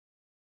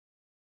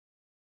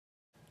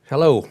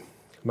Hello,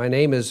 my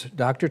name is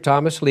Dr.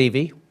 Thomas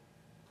Levy.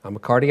 I'm a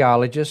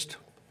cardiologist,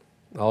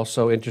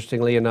 also,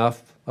 interestingly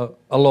enough,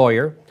 a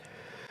lawyer.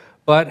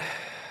 But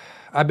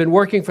I've been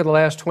working for the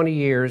last 20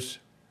 years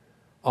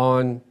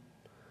on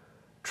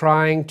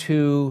trying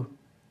to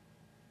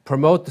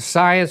promote the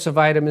science of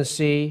vitamin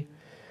C,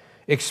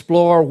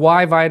 explore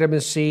why vitamin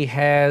C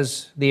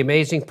has the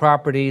amazing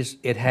properties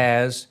it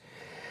has,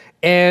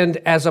 and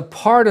as a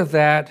part of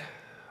that,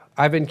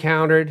 I've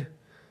encountered,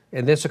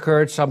 and this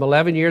occurred some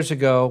 11 years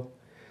ago,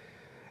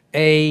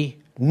 a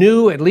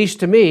new, at least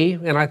to me,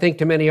 and I think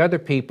to many other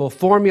people,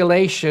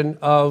 formulation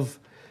of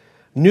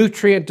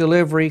nutrient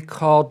delivery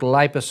called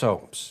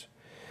liposomes.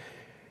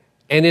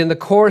 And in the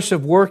course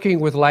of working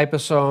with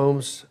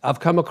liposomes, I've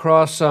come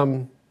across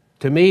some,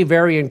 to me,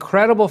 very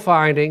incredible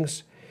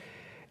findings,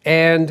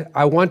 and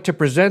I want to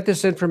present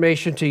this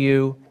information to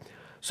you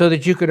so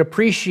that you could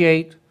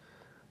appreciate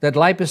that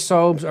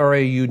liposomes are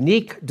a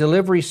unique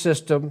delivery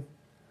system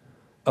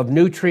of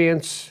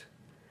nutrients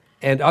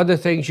and other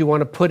things you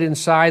want to put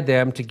inside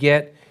them to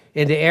get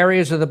into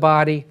areas of the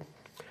body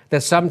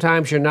that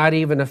sometimes you're not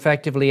even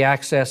effectively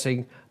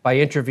accessing by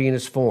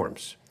intravenous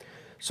forms.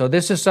 So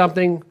this is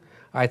something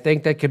I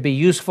think that could be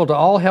useful to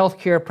all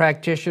healthcare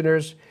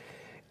practitioners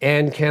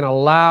and can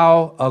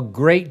allow a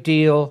great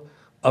deal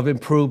of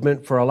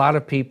improvement for a lot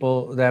of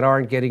people that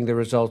aren't getting the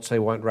results they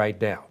want right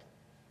now.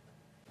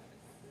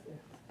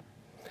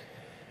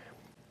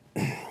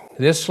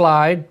 This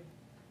slide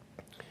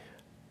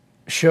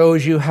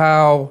shows you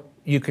how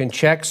you can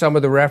check some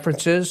of the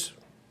references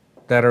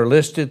that are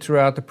listed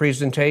throughout the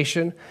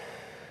presentation.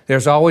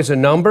 There's always a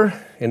number,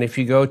 and if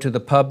you go to the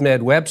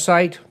PubMed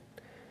website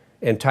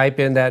and type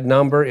in that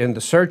number in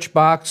the search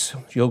box,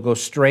 you'll go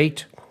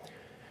straight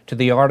to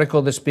the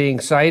article that's being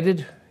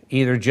cited,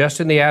 either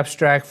just in the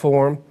abstract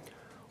form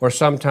or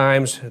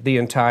sometimes the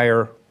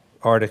entire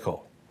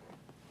article.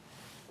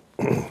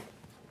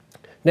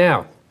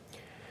 Now,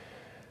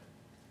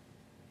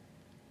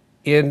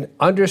 in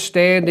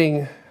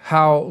understanding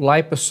how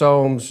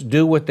liposomes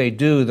do what they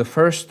do, the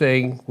first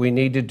thing we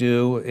need to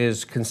do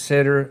is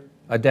consider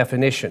a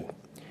definition.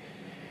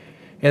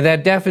 And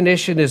that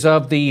definition is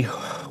of the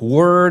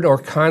word or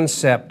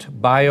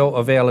concept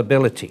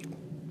bioavailability.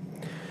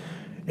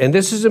 And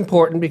this is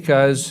important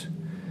because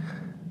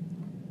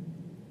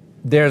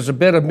there's a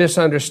bit of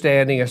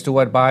misunderstanding as to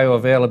what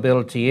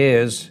bioavailability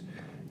is,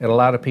 and a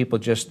lot of people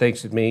just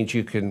think it means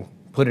you can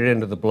put it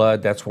into the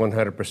blood, that's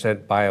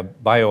 100%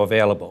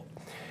 bioavailable.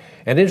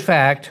 And in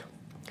fact,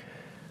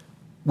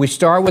 we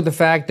start with the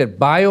fact that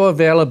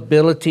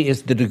bioavailability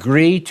is the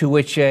degree to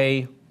which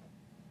a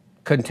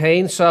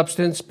contained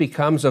substance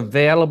becomes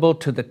available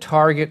to the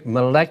target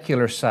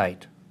molecular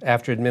site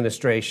after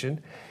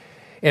administration.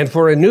 And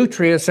for a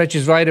nutrient such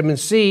as vitamin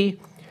C,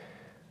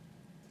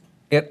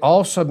 it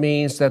also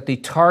means that the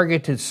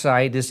targeted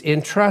site is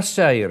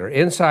intracellular,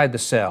 inside the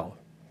cell,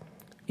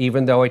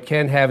 even though it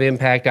can have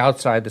impact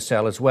outside the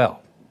cell as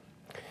well.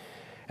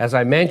 As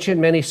I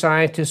mentioned, many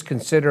scientists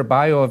consider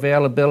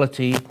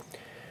bioavailability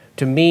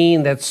to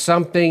mean that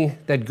something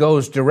that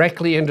goes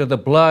directly into the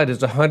blood is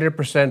 100%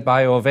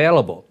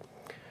 bioavailable.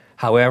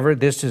 However,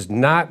 this is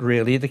not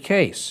really the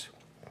case,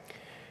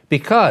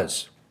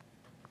 because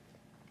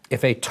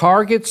if a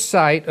target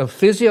site of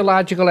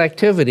physiological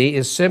activity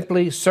is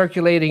simply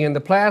circulating in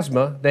the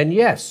plasma, then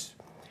yes,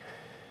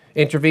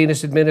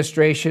 intravenous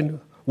administration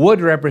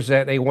would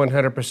represent a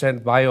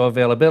 100%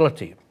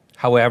 bioavailability.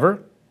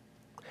 However,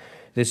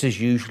 this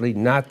is usually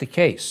not the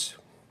case.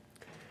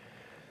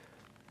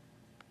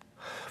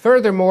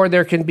 Furthermore,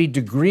 there can be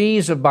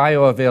degrees of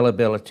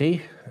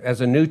bioavailability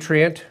as a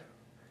nutrient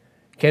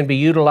can be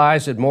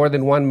utilized at more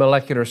than one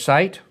molecular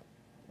site.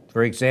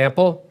 For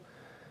example,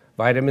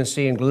 vitamin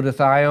C and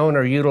glutathione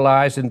are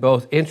utilized in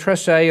both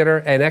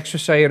intracellular and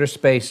extracellular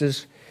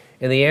spaces,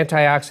 and the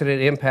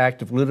antioxidant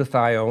impact of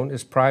glutathione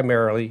is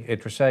primarily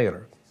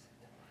intracellular.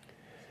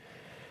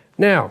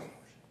 Now,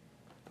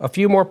 a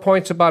few more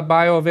points about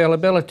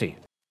bioavailability.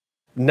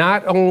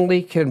 Not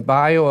only can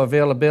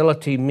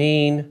bioavailability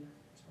mean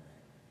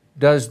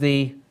does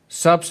the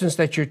substance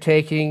that you're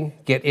taking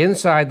get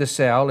inside the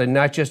cell and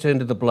not just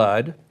into the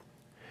blood,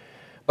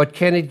 but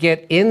can it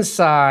get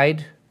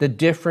inside the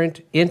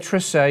different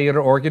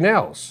intracellular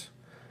organelles,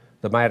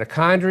 the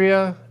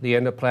mitochondria, the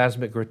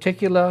endoplasmic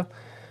reticula,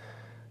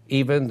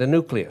 even the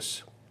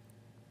nucleus.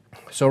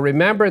 So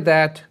remember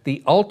that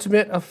the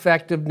ultimate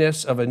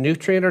effectiveness of a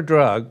nutrient or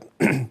drug,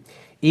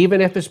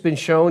 even if it's been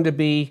shown to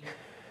be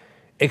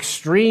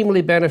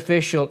extremely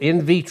beneficial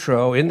in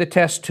vitro, in the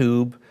test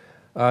tube,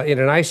 in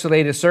an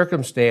isolated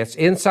circumstance,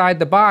 inside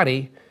the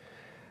body,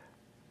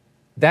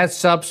 that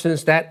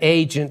substance, that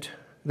agent,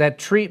 that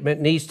treatment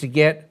needs to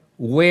get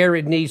where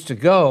it needs to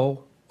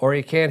go, or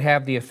it can't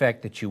have the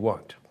effect that you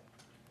want.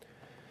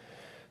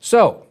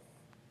 So,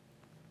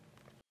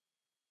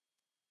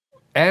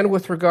 and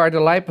with regard to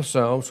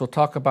liposomes, we'll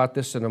talk about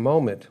this in a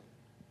moment,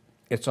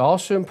 it's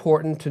also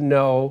important to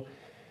know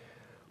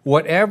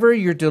whatever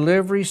your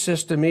delivery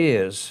system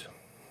is,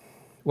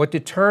 what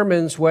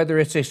determines whether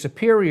it's a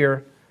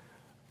superior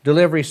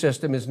delivery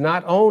system is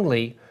not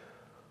only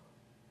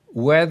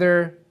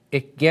whether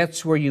it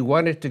gets where you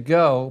want it to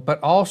go,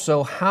 but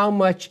also how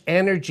much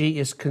energy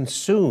is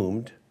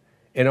consumed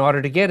in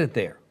order to get it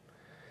there.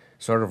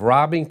 Sort of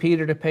robbing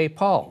Peter to pay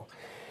Paul.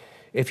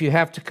 If you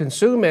have to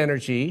consume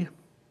energy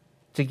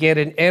to get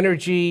an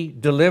energy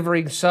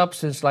delivering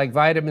substance like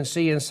vitamin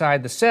C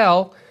inside the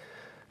cell,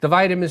 the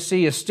vitamin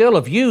C is still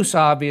of use,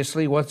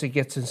 obviously, once it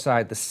gets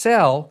inside the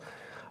cell,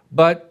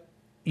 but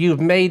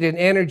you've made an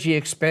energy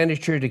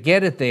expenditure to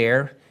get it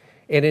there,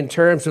 and in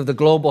terms of the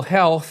global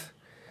health,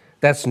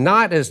 that's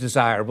not as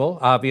desirable,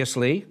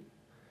 obviously,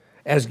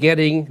 as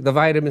getting the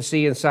vitamin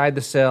C inside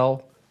the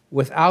cell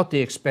without the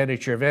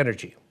expenditure of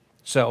energy.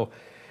 So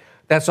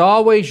that's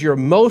always your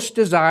most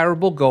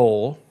desirable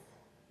goal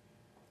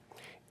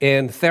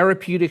in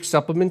therapeutic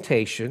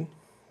supplementation,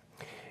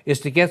 is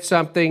to get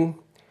something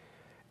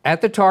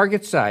at the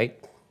target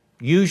site,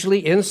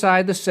 usually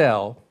inside the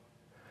cell,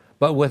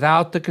 but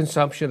without the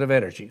consumption of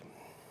energy.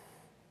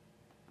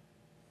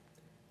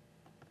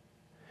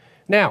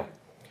 Now,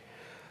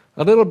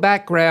 a little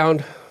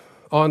background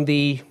on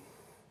the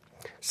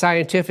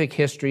scientific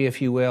history,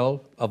 if you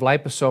will, of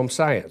liposome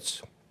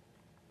science.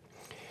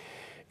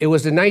 It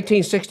was in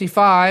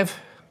 1965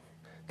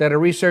 that a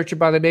researcher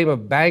by the name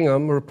of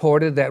Bangham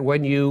reported that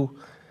when you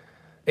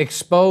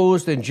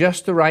exposed in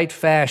just the right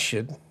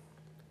fashion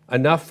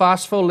enough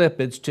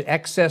phospholipids to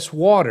excess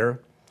water,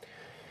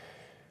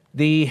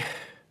 the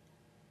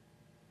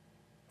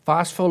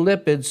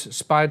phospholipids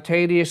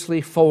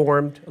spontaneously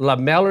formed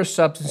lamellar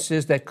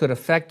substances that could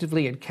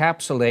effectively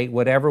encapsulate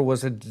whatever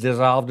was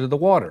dissolved in the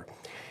water.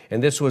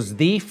 And this was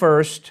the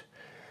first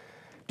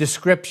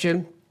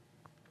description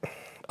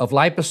of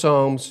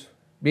liposomes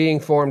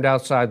being formed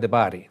outside the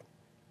body.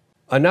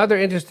 Another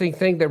interesting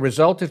thing that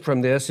resulted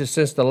from this is,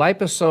 since the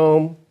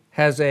liposome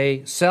has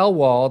a cell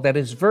wall that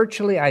is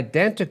virtually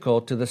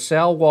identical to the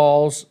cell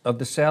walls of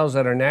the cells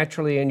that are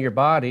naturally in your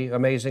body,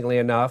 amazingly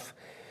enough,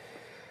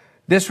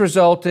 this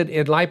resulted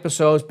in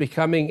liposomes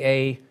becoming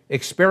an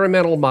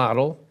experimental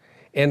model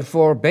and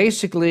for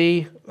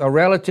basically a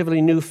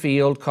relatively new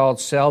field called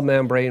cell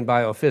membrane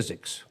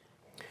biophysics.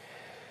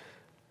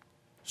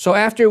 So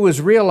after it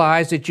was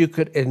realized that you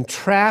could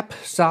entrap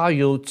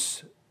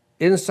solutes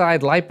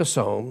inside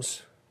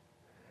liposomes,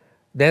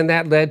 then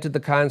that led to the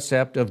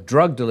concept of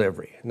drug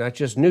delivery, not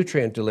just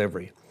nutrient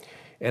delivery.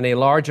 And a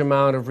large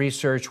amount of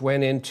research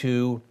went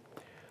into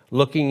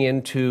looking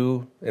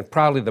into, and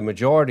probably the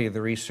majority of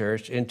the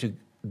research, into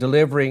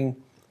delivering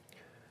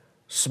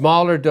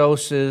smaller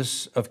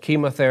doses of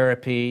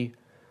chemotherapy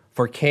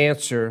for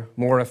cancer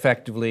more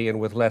effectively and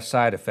with less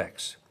side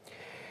effects.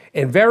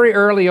 And very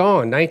early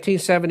on,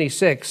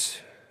 1976,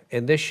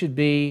 and this should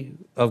be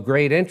of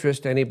great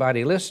interest to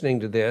anybody listening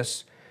to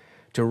this,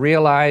 to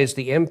realize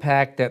the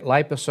impact that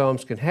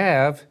liposomes can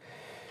have,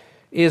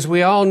 is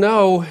we all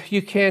know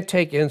you can't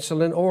take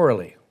insulin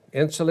orally.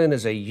 Insulin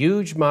is a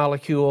huge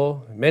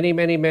molecule, many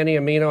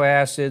amino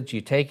acids. You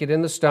take it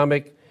in the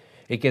stomach,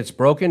 it gets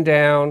broken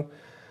down.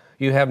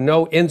 You have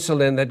no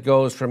insulin that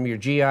goes from your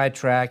GI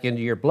tract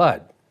into your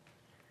blood.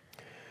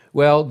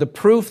 Well, the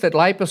proof that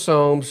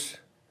liposomes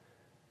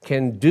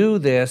can do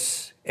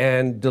this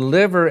and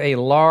deliver a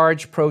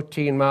large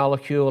protein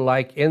molecule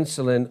like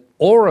insulin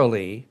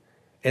orally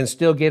and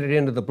still get it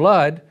into the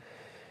blood,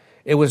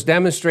 it was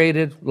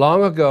demonstrated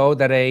long ago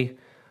that a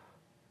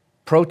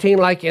protein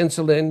like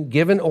insulin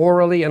given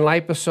orally in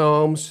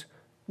liposomes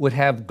would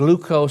have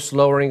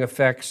glucose-lowering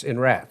effects in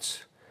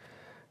rats.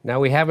 Now,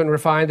 we haven't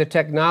refined the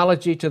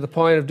technology to the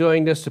point of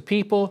doing this to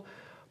people,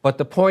 but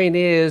the point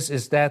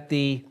is that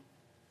the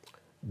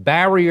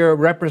barrier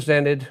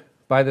represented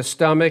by the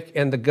stomach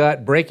and the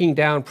gut breaking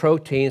down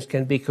proteins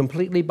can be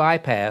completely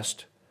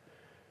bypassed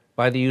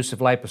by the use of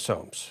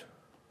liposomes.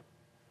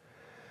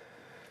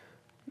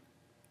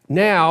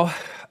 Now,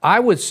 I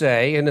would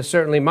say, and it's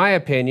certainly my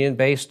opinion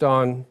based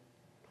on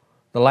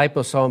the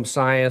liposome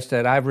science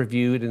that I've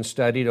reviewed and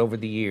studied over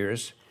the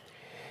years,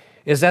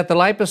 is that the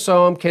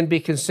liposome can be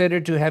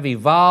considered to have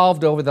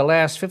evolved over the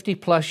last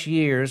 50+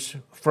 years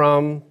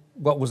from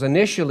what was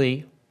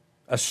initially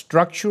a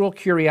structural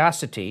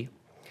curiosity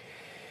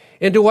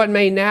into what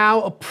may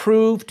now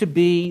prove to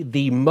be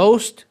the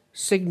most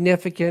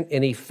significant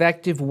and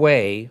effective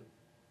way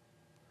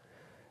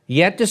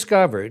yet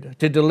discovered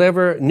to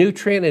deliver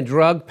nutrient and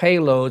drug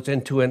payloads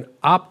into an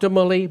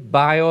optimally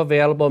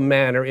bioavailable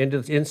manner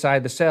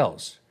inside the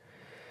cells.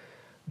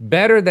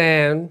 Better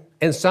than,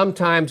 and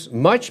sometimes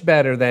much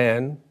better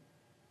than,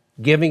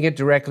 giving it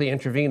directly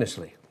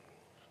intravenously.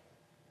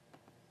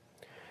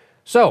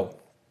 So,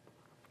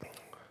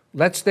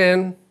 let's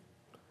then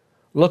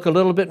look a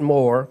little bit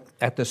more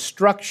at the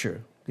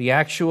structure, the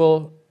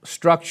actual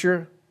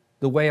structure,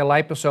 the way a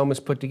liposome is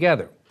put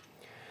together.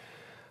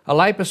 A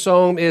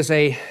liposome is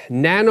a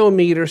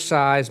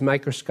nanometer-sized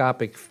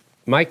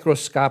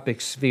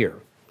microscopic sphere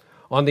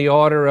on the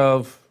order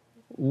of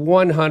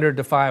 100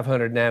 to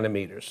 500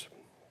 nanometers.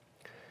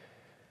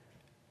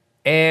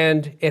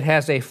 And it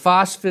has a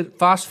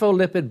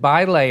phospholipid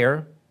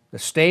bilayer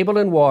that's stable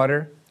in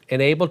water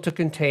and able to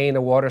contain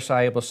a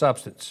water-soluble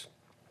substance.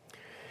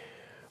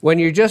 When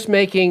you're just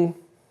making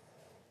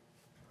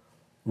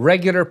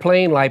regular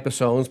plain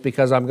liposomes,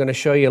 because I'm going to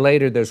show you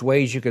later there's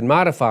ways you can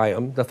modify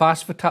them, the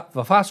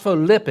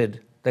phospholipid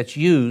that's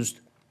used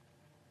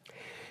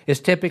is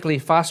typically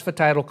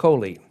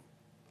phosphatidylcholine.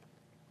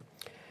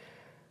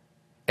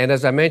 And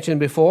as I mentioned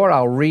before,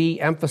 I'll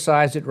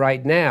re-emphasize it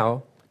right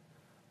now,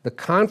 the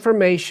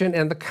conformation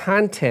and the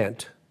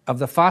content of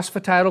the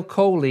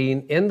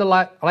phosphatidylcholine in the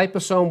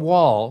liposome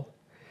wall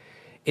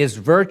is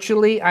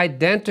virtually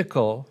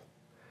identical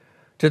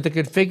to the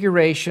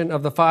configuration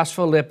of the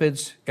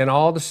phospholipids in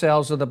all the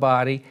cells of the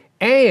body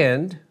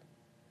and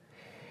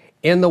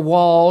in the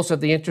walls of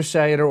the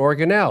intracellular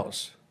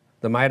organelles,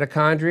 the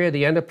mitochondria,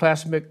 the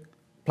endoplasmic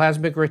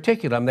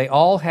reticulum. They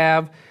all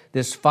have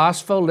this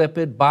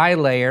phospholipid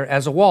bilayer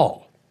as a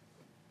wall.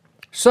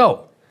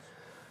 So,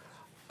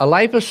 a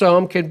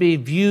liposome can be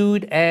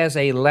viewed as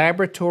a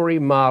laboratory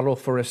model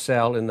for a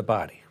cell in the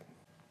body.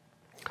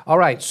 All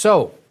right,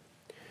 so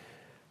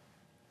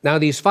now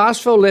these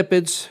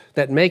phospholipids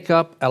that make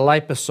up a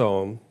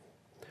liposome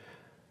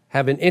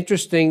have an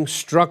interesting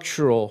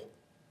structural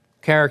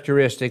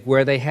characteristic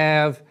where they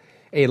have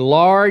a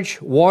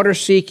large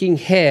water-seeking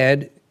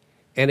head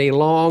and a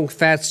long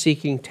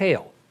fat-seeking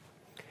tail.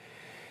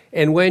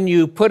 And when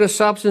you put a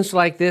substance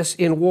like this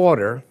in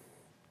water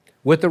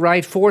with the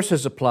right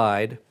forces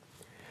applied,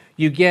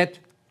 you get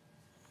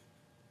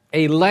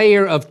a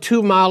layer of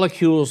two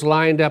molecules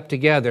lined up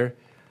together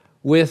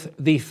with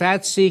the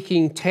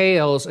fat-seeking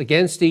tails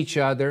against each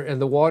other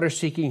and the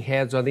water-seeking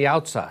heads on the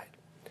outside.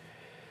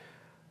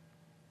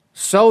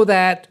 So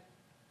that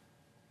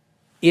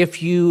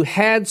if you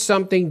had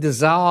something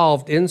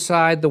dissolved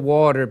inside the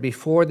water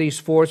before these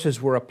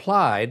forces were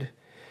applied,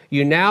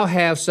 you now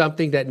have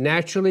something that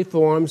naturally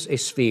forms a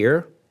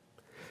sphere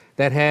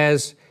that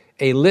has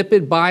a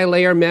lipid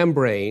bilayer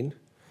membrane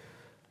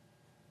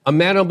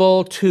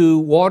amenable to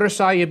water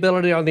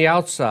solubility on the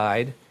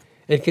outside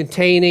and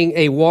containing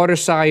a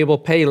water-soluble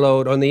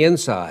payload on the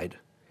inside,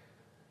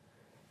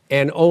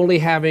 and only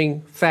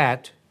having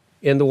fat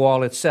in the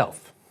wall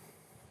itself.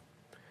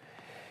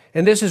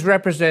 And this is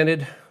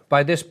represented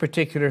by this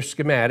particular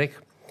schematic,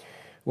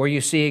 where you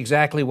see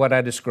exactly what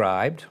I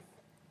described.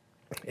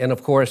 And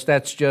of course,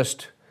 that's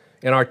just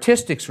an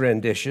artist's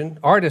rendition.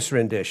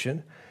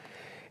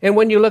 And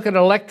when you look at an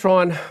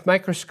electron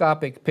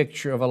microscopic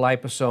picture of a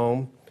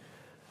liposome,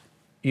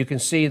 you can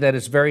see that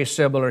it's very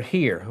similar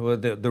here.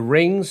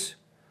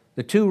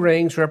 The two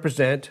rings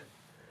represent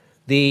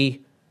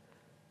the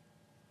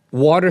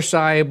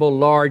water-soluble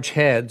large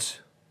heads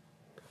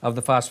of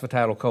the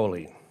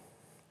phosphatidylcholine.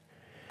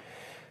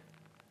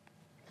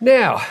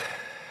 Now,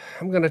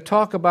 I'm going to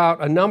talk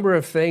about a number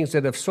of things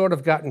that have sort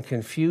of gotten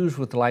confused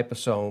with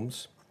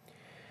liposomes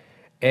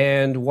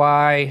and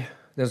why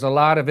there's a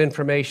lot of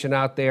information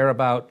out there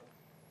about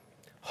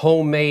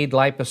homemade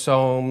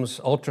liposomes,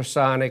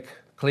 ultrasonic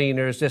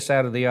cleaners, this,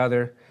 that, or the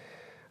other.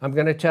 I'm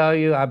going to tell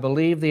you, I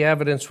believe the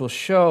evidence will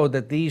show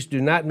that these do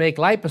not make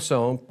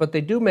liposomes, but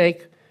they do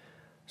make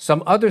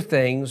some other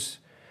things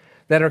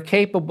that are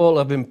capable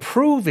of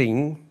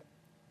improving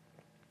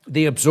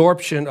the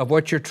absorption of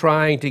what you're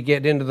trying to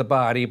get into the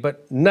body,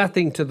 but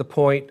nothing to the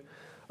point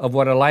of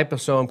what a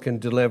liposome can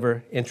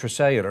deliver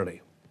intracellularly.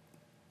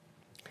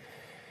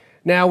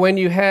 Now, when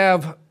you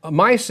have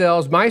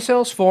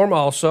micelles form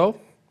also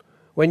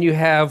when you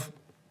have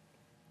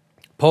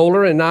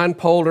polar and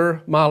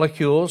nonpolar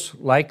molecules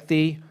like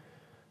the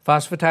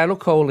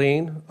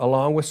phosphatidylcholine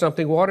along with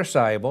something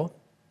water-soluble.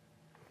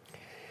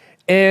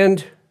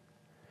 And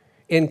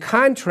in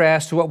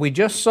contrast to what we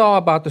just saw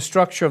about the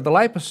structure of the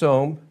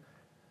liposome,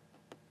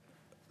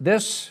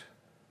 this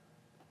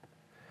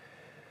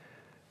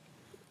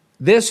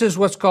is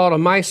what's called a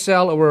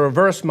micelle or a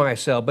reverse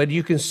micelle, but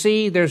you can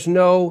see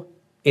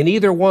in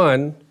either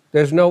one,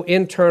 there's no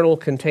internal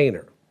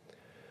container.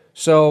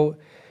 So,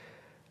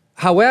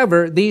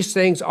 however, these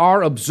things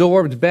are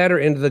absorbed better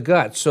into the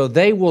gut, so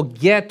they will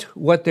get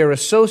what they're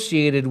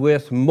associated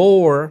with,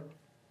 more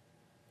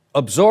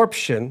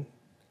absorption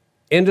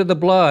into the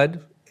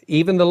blood,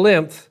 even the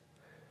lymph,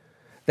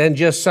 than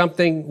just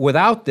something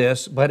without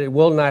this, but it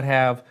will not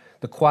have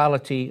the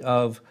quality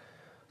of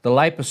the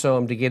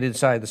liposome to get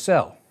inside the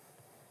cell.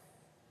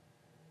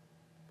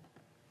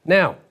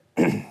 Now,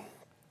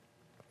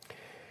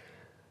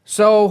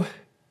 so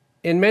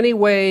in many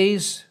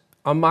ways,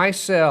 a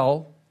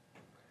micelle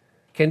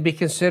can be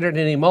considered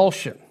an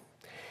emulsion.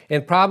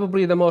 And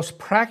probably the most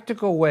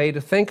practical way to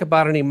think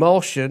about an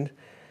emulsion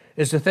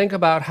is to think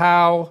about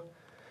how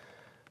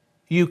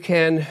you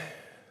can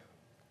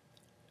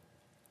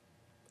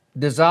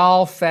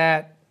dissolve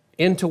fat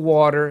into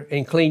water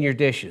and clean your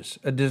dishes.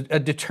 A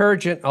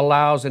detergent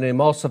allows an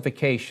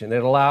emulsification.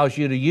 It allows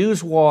you to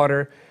use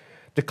water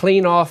to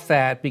clean off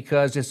fat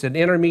because it's an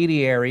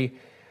intermediary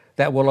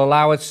that will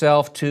allow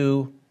itself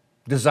to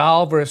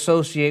dissolve or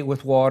associate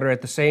with water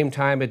at the same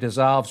time it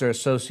dissolves or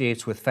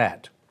associates with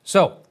fat.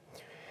 So,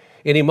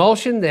 an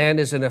emulsion then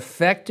is an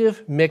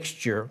effective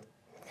mixture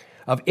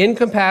of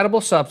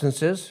incompatible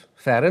substances,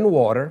 fat and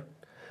water,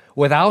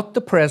 without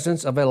the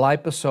presence of a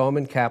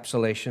liposome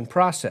encapsulation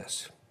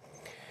process.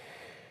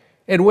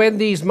 And when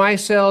these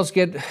micelles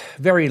get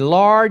very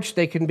large,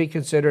 they can be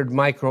considered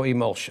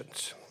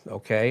microemulsions,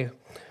 okay?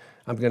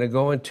 I'm going to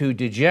go into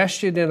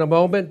digestion in a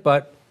moment,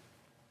 but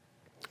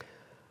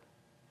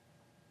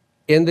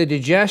in the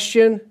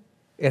digestion,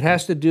 it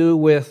has to do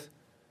with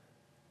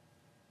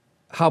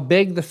how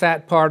big the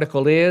fat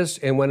particle is,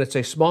 and when it's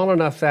a small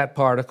enough fat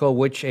particle,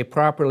 which a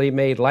properly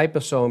made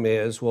liposome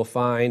is, we'll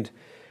find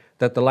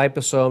that the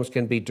liposomes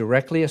can be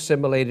directly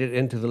assimilated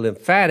into the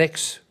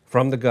lymphatics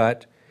from the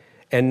gut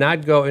and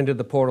not go into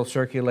the portal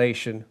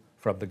circulation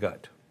from the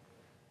gut.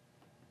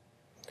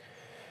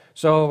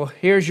 So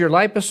here's your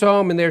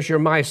liposome and there's your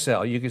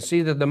micelle. You can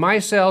see that the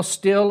micelle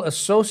still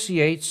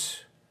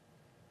associates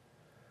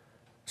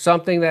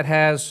something that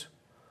has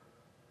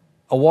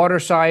a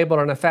water-soluble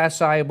and a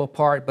fat-soluble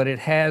part, but it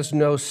has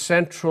no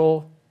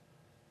central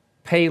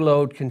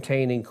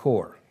payload-containing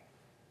core.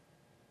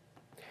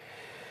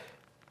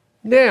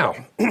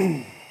 Now,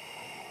 I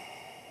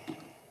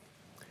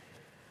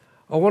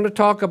want to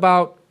talk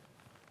about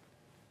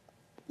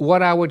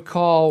what I would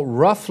call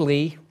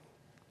roughly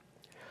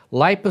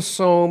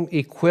liposome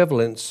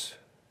equivalents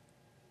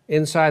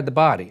inside the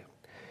body.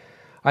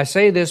 I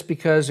say this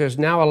because there's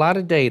now a lot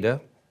of data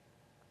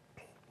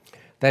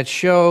that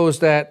shows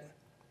that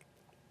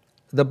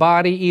the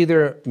body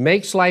either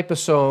makes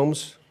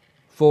liposomes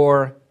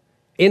for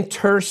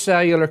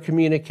intercellular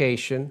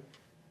communication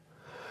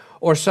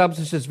or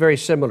substances very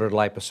similar to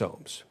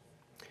liposomes.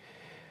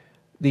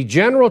 The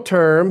general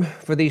term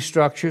for these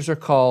structures are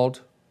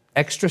called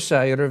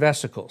extracellular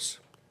vesicles.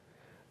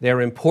 They're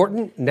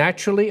important,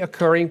 naturally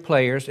occurring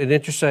players in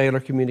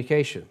intercellular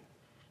communication.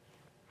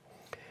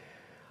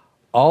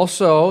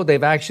 Also,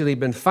 they've actually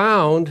been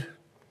found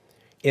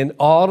in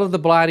all of the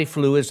body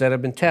fluids that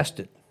have been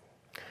tested.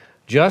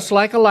 Just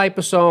like a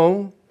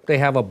liposome, they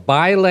have a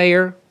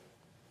bilayer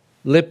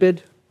lipid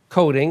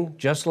coating,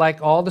 just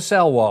like all the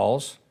cell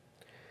walls.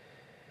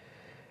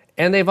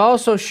 And they've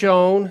also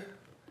shown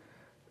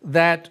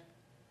that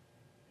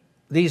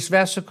these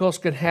vesicles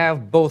can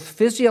have both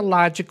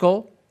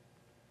physiological,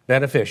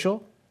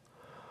 beneficial,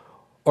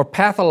 or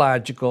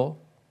pathological,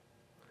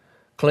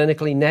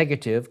 clinically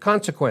negative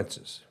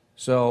consequences.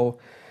 So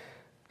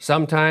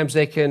sometimes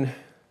they can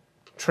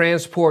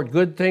transport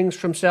good things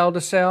from cell to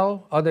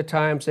cell. Other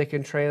times they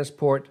can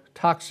transport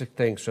toxic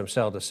things from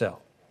cell to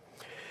cell.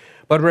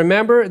 But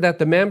remember that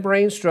the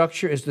membrane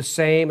structure is the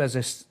same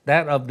as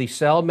that of the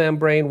cell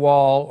membrane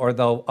wall or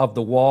of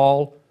the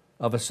wall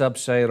of a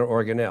subcellular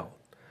organelle.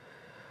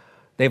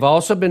 They've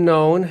also been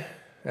known,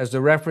 as the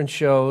reference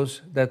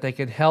shows, that they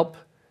can help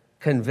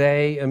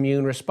convey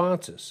immune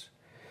responses.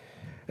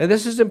 And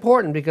this is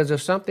important because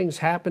if something's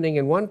happening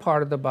in one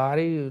part of the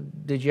body,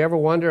 did you ever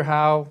wonder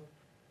how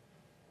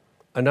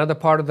another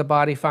part of the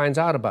body finds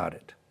out about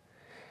it?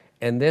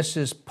 And this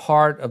is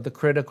part of the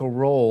critical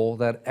role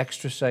that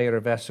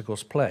extracellular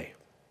vesicles play.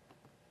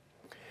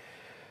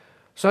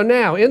 So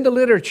now, in the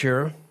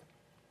literature,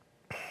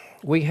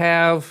 we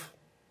have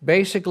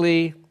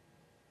basically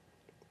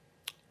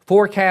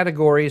 4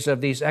 categories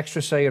of these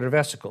extracellular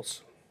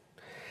vesicles.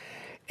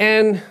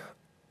 And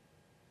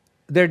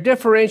they're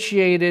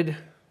differentiated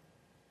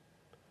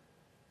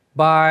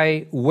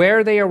by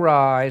where they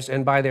arise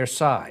and by their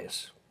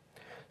size.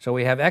 So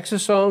we have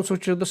exosomes,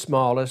 which are the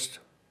smallest,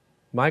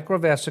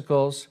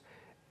 microvesicles,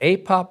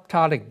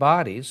 apoptotic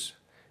bodies,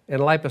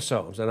 and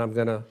liposomes. And I'm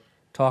going to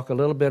talk a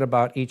little bit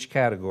about each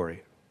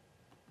category.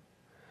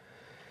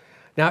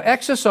 Now,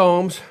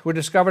 exosomes were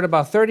discovered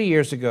about 30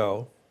 years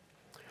ago,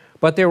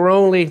 but they were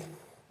only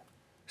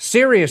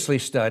seriously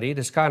studied.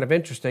 It's kind of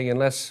interesting,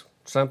 unless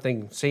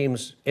something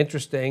seems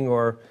interesting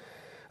or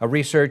a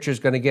researcher is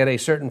going to get a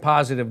certain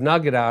positive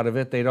nugget out of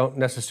it, they don't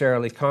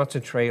necessarily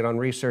concentrate on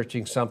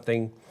researching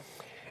something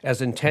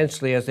as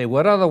intensely as they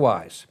would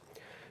otherwise.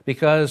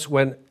 Because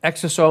when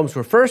exosomes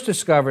were first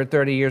discovered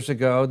 30 years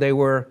ago, they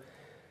were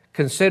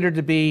considered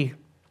to be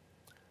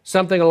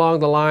something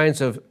along the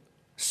lines of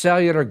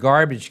cellular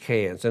garbage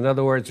cans. In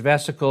other words,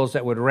 vesicles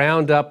that would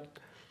round up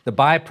the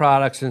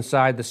byproducts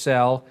inside the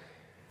cell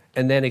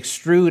and then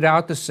extrude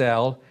out the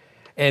cell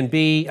and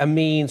be a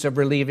means of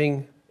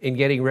relieving and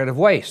getting rid of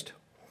waste.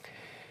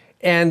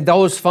 And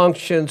those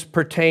functions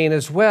pertain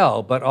as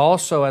well, but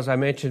also, as I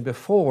mentioned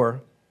before,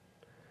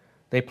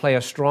 they play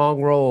a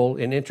strong role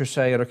in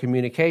intracellular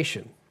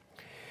communication.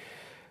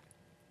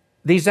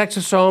 These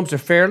exosomes are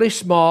fairly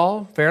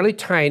small, fairly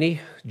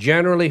tiny,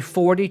 generally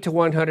 40 to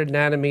 100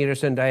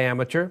 nanometers in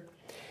diameter,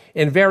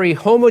 and very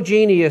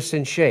homogeneous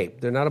in shape.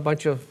 They're not a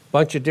bunch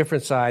of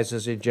different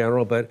sizes in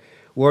general, but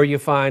where you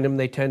find them,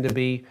 they tend to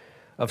be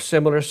of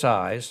similar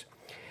size.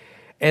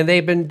 And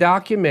they've been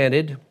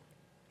documented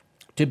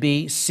to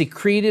be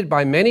secreted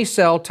by many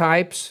cell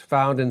types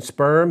found in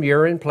sperm,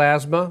 urine,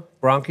 plasma,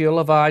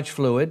 bronchial lavage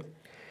fluid,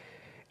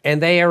 and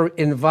they are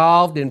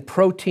involved in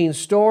protein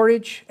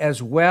storage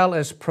as well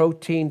as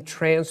protein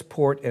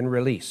transport and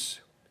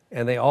release.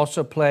 And they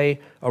also play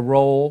a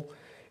role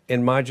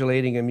in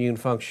modulating immune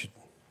function.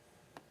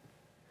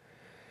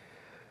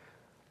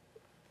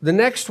 The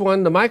next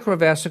one, the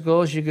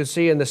microvesicles, you can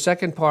see in the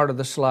second part of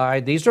the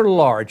slide, these are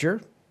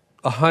larger,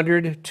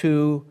 100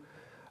 to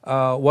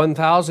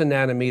 1,000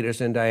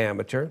 nanometers in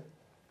diameter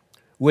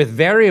with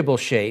variable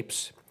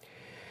shapes.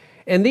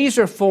 And these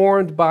are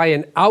formed by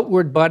an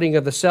outward budding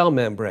of the cell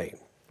membrane.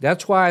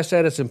 That's why I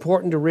said it's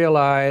important to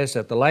realize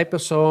that the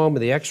liposome and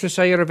the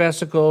extracellular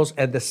vesicles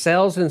and the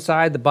cells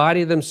inside the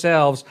body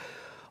themselves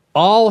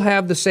all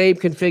have the same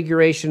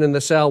configuration in the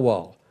cell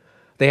wall.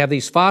 They have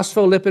these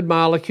phospholipid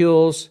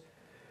molecules,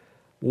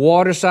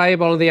 water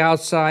soluble on the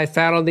outside,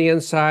 fat on the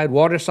inside,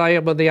 water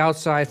soluble on the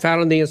outside, fat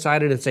on the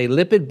inside, and it's a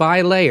lipid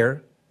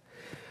bilayer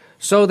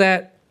so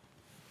that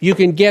you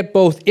can get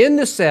both in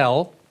the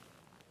cell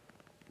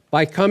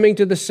by coming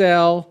to the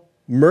cell,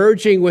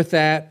 merging with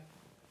that,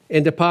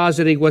 and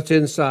depositing what's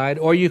inside,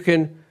 or you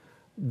can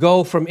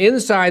go from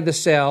inside the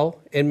cell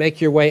and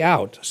make your way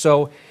out.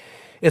 So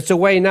it's a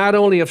way not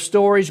only of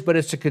storage, but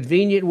it's a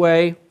convenient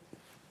way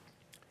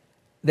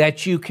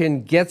that you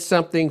can get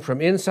something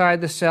from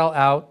inside the cell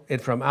out and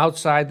from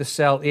outside the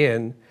cell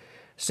in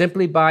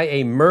simply by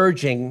a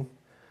merging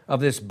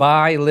of this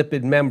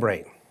bilipid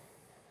membrane.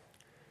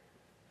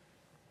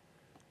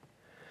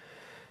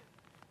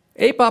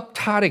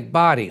 Apoptotic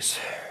bodies,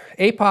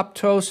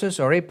 apoptosis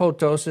or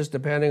apoptosis,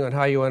 depending on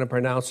how you want to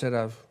pronounce it,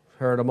 I've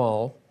heard them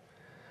all.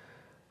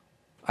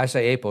 I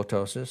say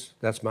apoptosis,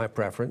 that's my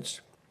preference.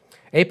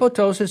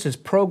 Apoptosis is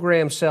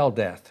programmed cell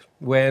death.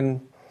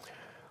 When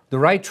the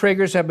right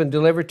triggers have been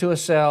delivered to a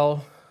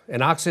cell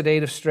and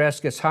oxidative stress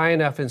gets high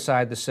enough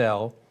inside the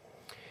cell,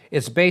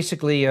 it's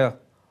basically an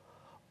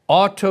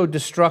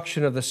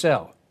auto-destruction of the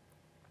cell.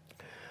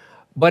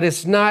 But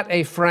it's not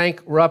a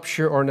frank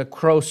rupture or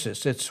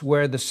necrosis. It's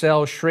where the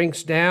cell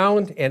shrinks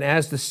down, and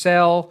as the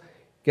cell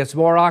gets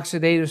more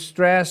oxidative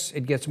stress,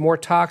 it gets more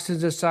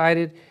toxins inside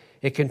it,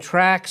 it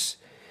contracts,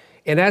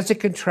 and as it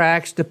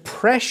contracts, the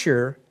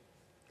pressure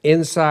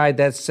inside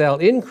that cell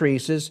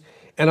increases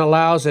and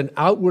allows an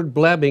outward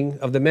blebbing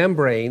of the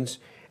membranes,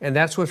 and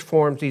that's what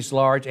forms these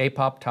large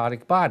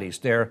apoptotic bodies.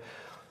 They're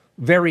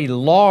very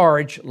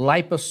large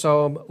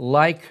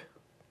liposome-like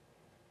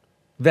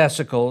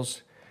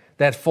vesicles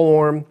that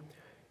form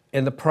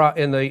in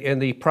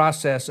the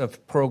process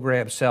of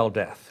programmed cell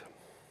death.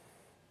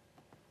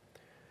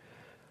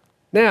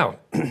 Now,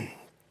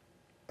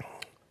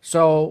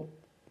 so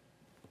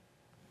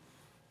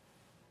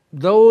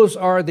those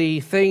are the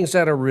things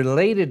that are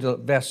related to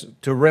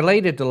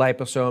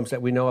liposomes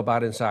that we know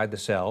about inside the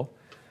cell.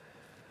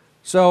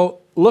 So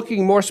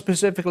looking more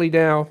specifically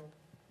now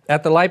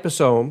at the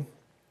liposome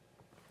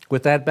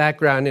with that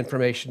background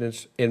information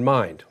in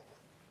mind.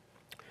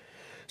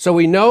 So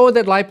we know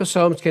that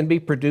liposomes can be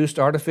produced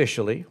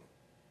artificially.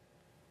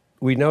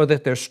 We know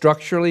that they're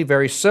structurally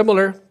very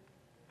similar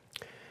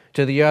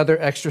to the other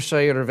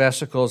extracellular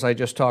vesicles I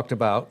just talked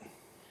about,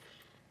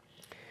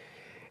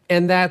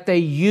 and that they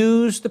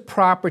use the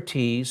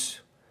properties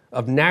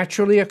of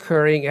naturally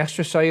occurring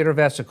extracellular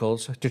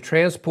vesicles to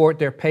transport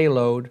their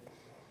payload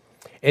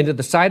into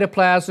the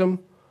cytoplasm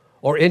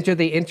or into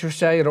the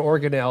intracellular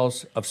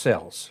organelles of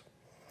cells.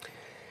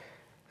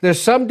 There's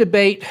some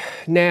debate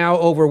now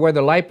over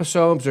whether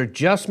liposomes are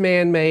just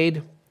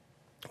man-made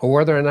or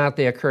whether or not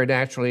they occur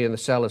naturally in the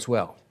cell as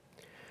well.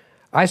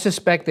 I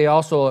suspect they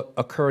also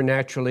occur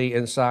naturally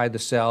inside the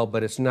cell,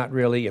 but it's not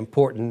really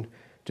important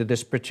to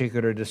this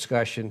particular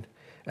discussion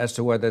as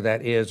to whether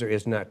that is or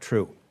is not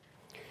true.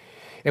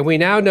 And we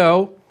now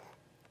know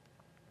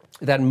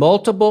that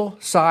multiple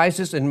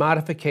sizes and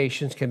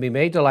modifications can be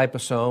made to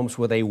liposomes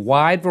with a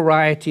wide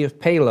variety of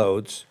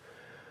payloads,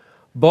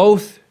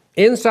 both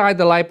inside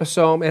the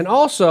liposome and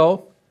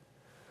also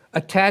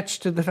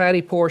attached to the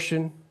fatty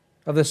portion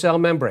of the cell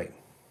membrane.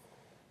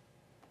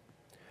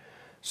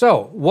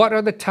 So, what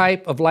are the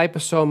type of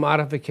liposome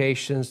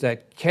modifications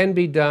that can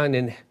be done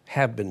and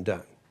have been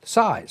done?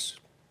 Size.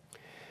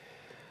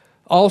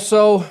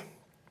 Also,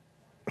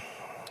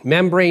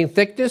 membrane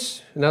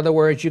thickness. In other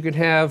words, you can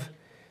have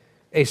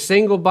a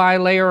single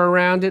bilayer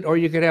around it, or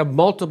you could have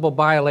multiple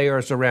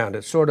bilayers around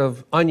it, sort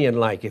of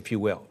onion-like, if you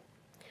will.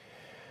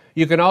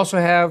 You can also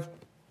have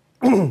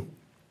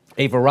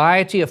a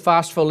variety of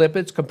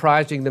phospholipids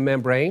comprising the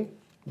membrane.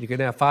 You can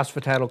have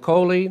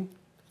phosphatidylcholine,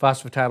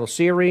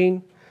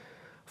 phosphatidylserine,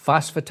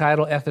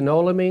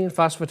 phosphatidylethanolamine,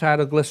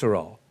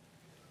 phosphatidylglycerol.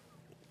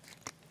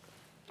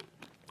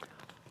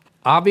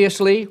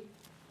 Obviously,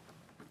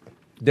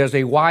 there's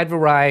a wide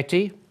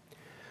variety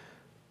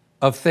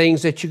of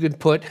things that you could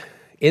put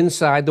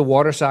inside the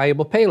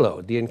water-soluble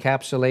payload, the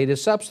encapsulated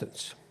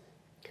substance.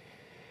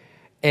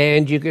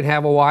 And you can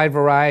have a wide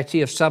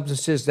variety of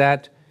substances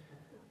that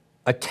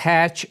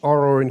attach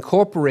or are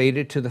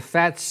incorporated to the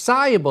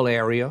fat-soluble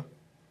area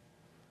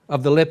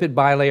of the lipid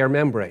bilayer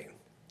membrane.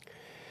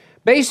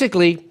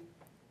 Basically,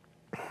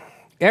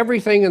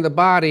 everything in the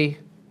body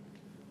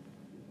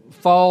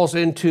falls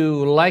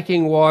into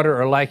liking water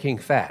or liking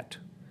fat.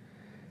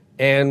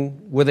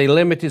 And with a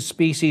limited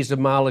species of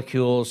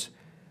molecules,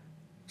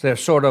 they're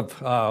sort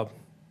of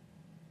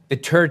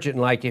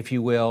detergent-like, if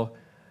you will,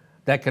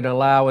 that can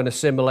allow an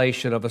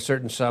assimilation of a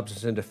certain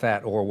substance into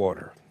fat or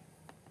water.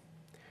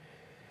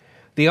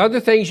 The other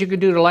things you can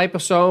do to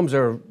liposomes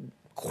are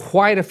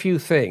quite a few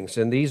things,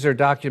 and these are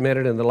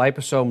documented in the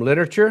liposome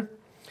literature.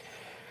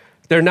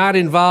 They're not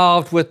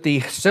involved with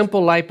the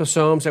simple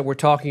liposomes that we're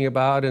talking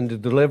about in the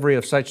delivery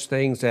of such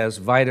things as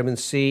vitamin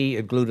C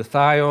and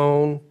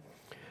glutathione,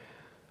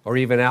 or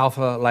even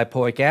alpha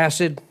lipoic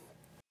acid,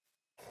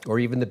 or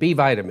even the B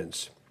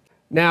vitamins.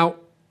 Now,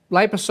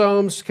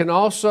 liposomes can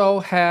also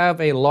have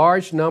a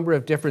large number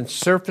of different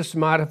surface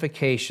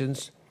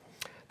modifications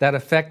that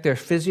affect their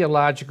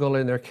physiological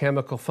and their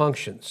chemical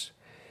functions.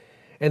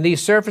 And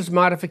these surface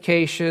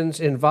modifications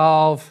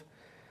involve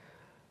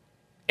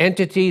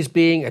entities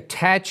being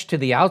attached to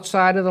the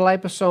outside of the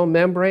liposome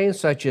membrane,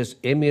 such as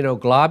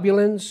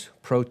immunoglobulins,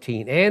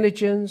 protein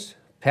antigens,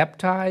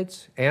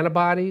 peptides,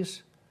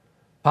 antibodies,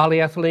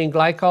 polyethylene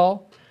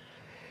glycol.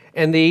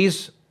 And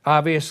these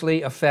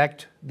obviously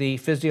affect the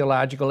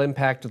physiological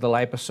impact of the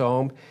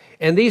liposome.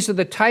 And these are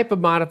the type of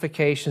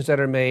modifications that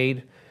are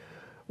made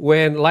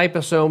when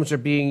liposomes are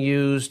being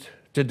used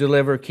to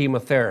deliver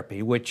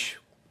chemotherapy, which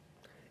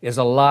is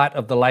a lot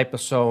of the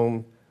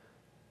liposome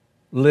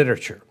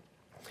literature.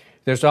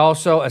 There's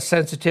also a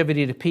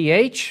sensitivity to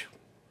pH.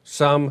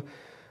 Some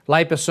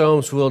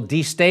liposomes will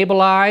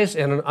destabilize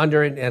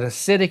under an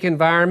acidic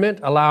environment,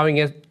 allowing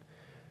it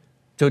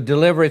to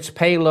deliver its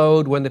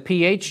payload when the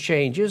pH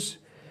changes,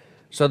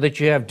 so that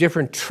you have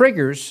different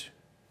triggers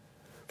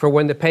for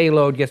when the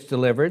payload gets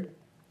delivered.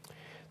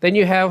 Then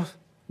you have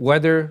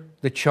whether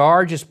the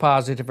charge is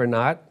positive or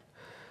not,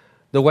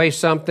 the way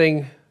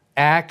something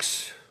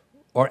acts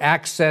or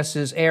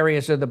accesses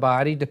areas of the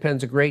body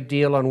depends a great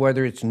deal on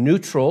whether it's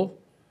neutral,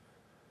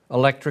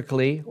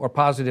 electrically, or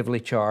positively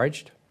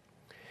charged.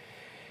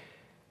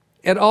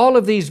 And all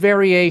of these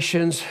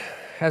variations,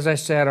 as I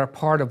said, are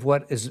part of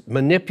what is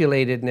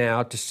manipulated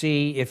now to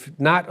see if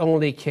not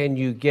only can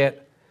you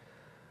get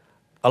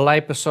a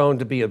liposome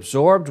to be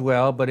absorbed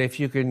well, but if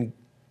you can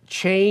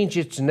change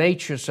its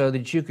nature so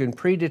that you can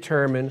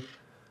predetermine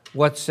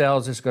what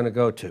cells it's going to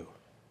go to.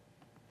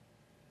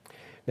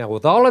 Now,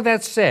 with all of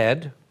that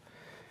said,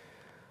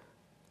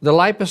 the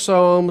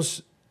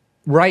liposomes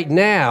right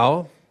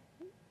now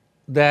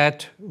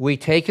that we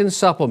take in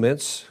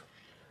supplements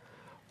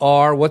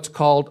are what's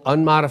called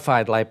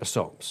unmodified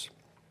liposomes.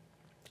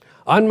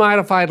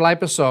 Unmodified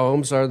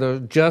liposomes are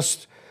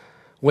just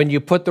when you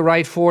put the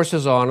right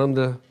forces on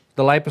them,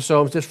 the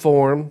liposomes that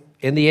form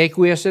in the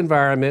aqueous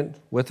environment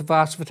with the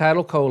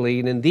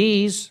phosphatidylcholine, and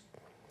these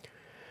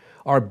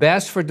are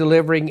best for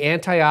delivering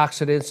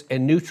antioxidants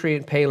and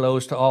nutrient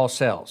payloads to all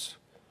cells,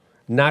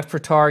 not for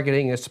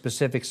targeting a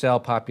specific cell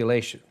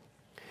population.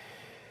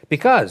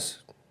 Because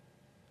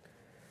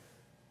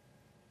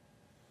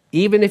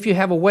even if you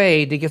have a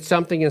way to get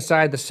something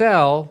inside the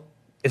cell,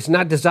 it's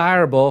not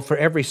desirable for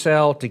every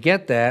cell to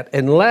get that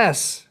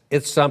unless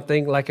it's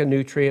something like a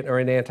nutrient or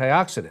an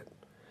antioxidant.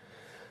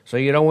 So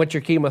you don't want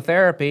your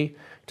chemotherapy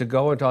to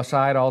go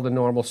inside all the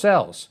normal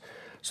cells.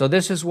 So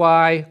this is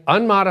why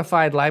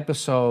unmodified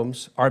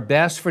liposomes are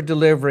best for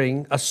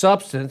delivering a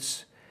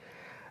substance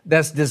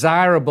that's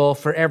desirable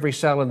for every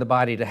cell in the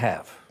body to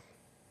have.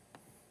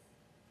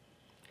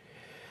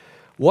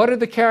 What are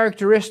the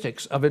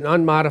characteristics of an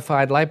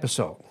unmodified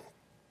liposome?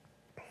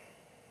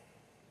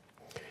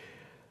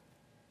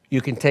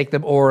 You can take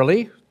them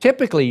orally.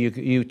 Typically,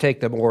 you take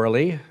them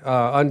orally.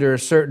 Under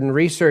certain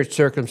research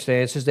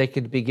circumstances, they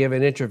could be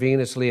given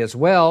intravenously as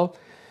well.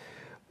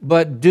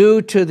 But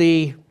due to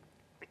the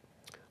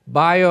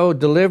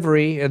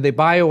biodelivery and the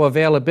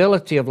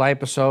bioavailability of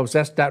liposomes,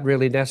 that's not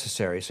really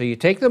necessary. So you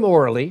take them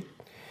orally,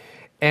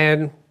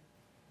 and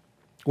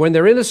when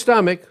they're in the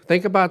stomach,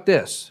 think about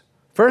this.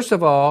 First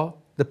of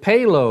all, the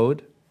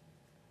payload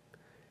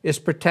is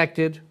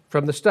protected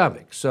from the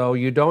stomach. So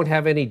you don't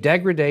have any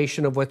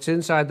degradation of what's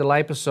inside the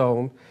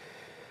liposome,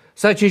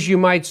 such as you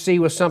might see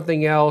with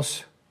something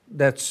else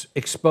that's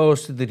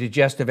exposed to the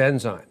digestive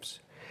enzymes.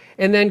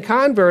 And then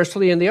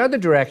conversely, in the other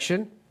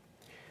direction,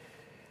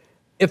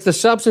 if the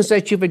substance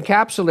that you've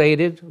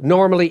encapsulated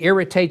normally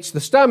irritates the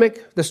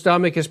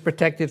stomach is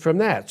protected from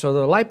that. So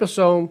the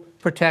liposome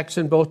protects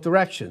in both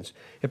directions.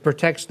 It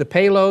protects the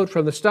payload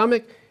from the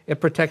stomach, it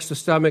protects the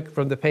stomach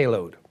from the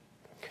payload.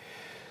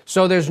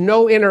 So there's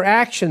no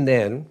interaction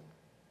then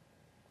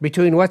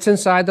between what's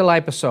inside the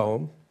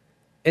liposome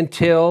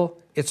until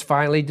it's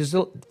finally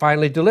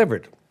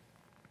delivered.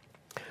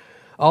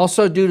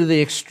 Also, due to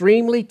the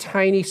extremely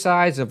tiny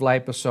size of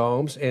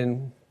liposomes,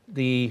 and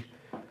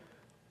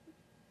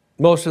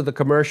most of the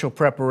commercial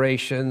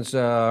preparations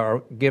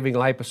are giving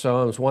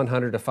liposomes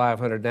 100 to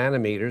 500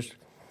 nanometers,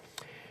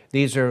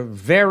 these are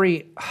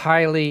very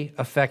highly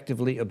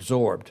effectively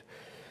absorbed.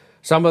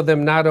 Some of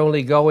them not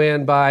only go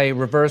in by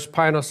reverse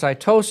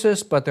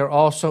pinocytosis, but they're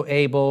also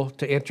able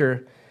to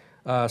enter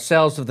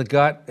cells of the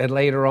gut and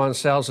later on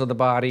cells of the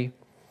body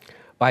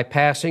by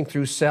passing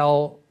through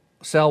cell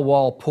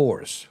wall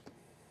pores.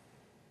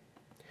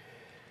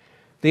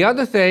 The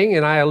other thing,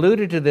 and I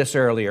alluded to this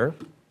earlier,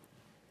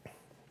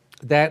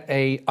 that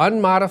an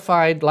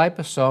unmodified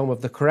liposome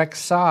of the correct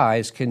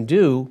size can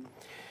do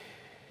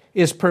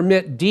is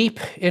permit deep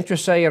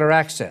intracellular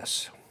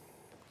access.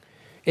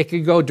 It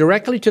can go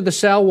directly to the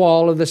cell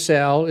wall of the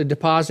cell and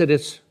deposit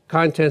its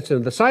contents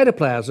in the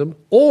cytoplasm,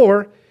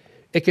 or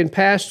it can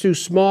pass through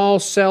small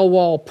cell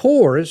wall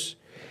pores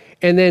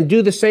and then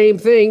do the same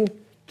thing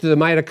to the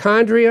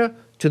mitochondria,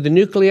 to the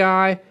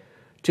nuclei,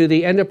 to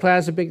the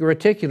endoplasmic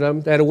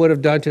reticulum that it would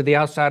have done to the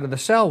outside of the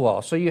cell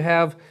wall. So you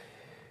have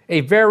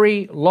a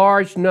very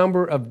large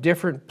number of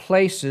different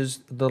places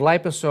the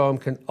liposome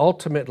can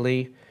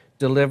ultimately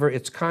deliver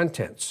its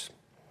contents.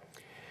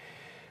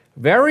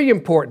 Very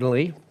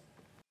importantly,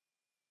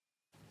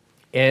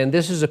 and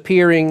this is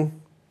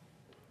appearing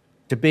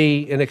to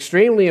be an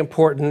extremely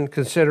important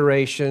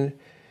consideration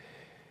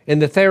in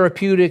the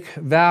therapeutic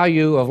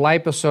value of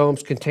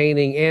liposomes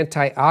containing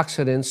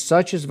antioxidants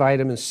such as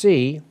vitamin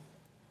C,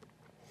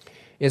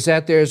 is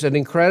that there's an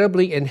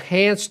incredibly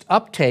enhanced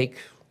uptake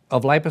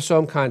of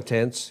liposome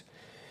contents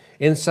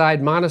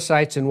inside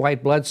monocytes and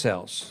white blood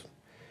cells.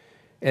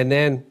 And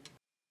then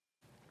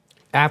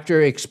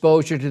after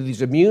exposure to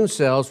these immune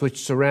cells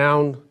which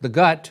surround the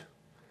gut,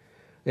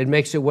 it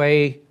makes its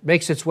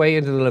way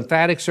into the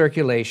lymphatic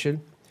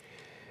circulation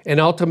and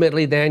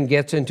ultimately then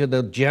gets into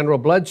the general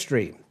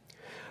bloodstream.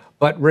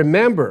 But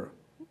remember,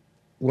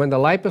 when the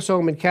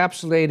liposome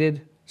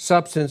encapsulated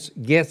substance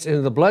gets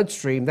into the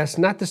bloodstream, that's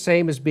not the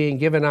same as being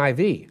given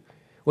IV.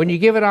 When you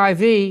give it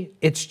IV,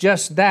 it's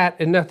just that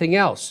and nothing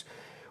else.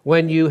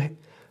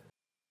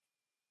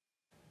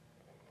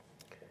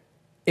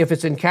 If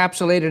it's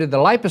encapsulated in the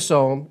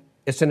liposome,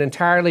 it's an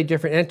entirely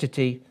different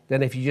entity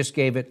than if you just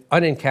gave it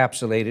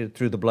unencapsulated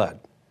through the blood.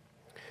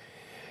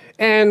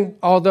 And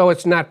although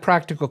it's not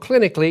practical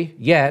clinically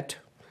yet,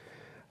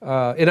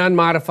 an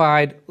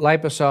unmodified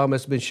liposome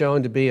has been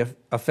shown to be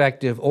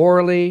effective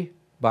orally,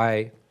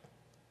 by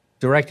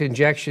direct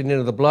injection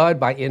into the blood,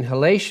 by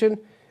inhalation,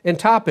 and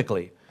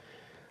topically.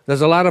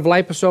 There's a lot of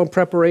liposome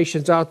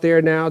preparations out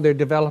there now they're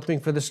developing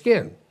for the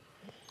skin.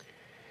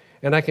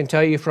 And I can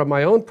tell you from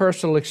my own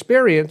personal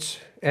experience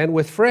and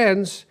with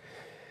friends,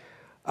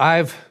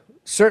 I've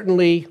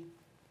certainly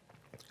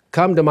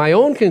come to my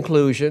own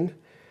conclusion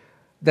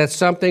that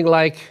something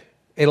like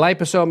a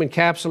liposome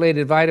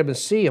encapsulated vitamin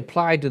C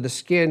applied to the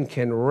skin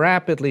can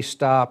rapidly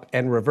stop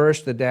and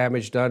reverse the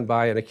damage done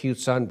by an acute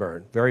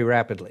sunburn, very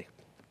rapidly.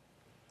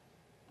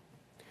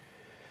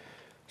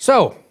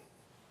 So,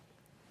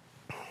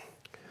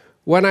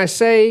 when I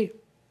say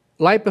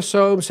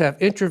liposomes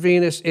have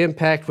intravenous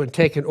impact when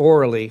taken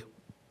orally,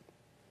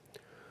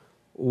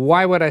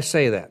 why would I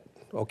say that?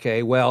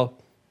 Okay, well,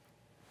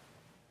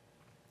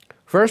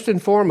 first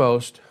and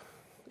foremost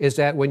is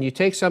that when you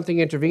take something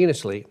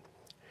intravenously,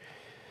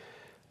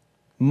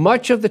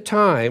 much of the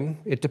time,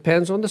 it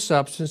depends on the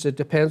substance, it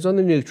depends on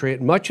the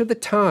nutrient, much of the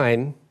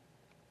time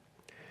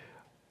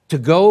to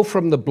go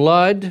from the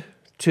blood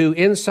to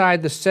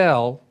inside the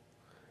cell,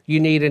 you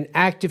need an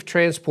active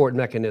transport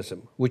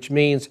mechanism, which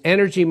means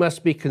energy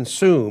must be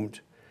consumed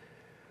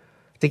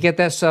to get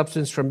that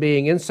substance from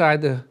being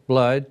inside the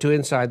blood to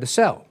inside the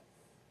cell.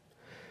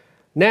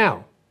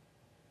 Now,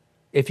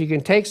 if you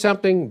can take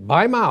something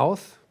by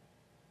mouth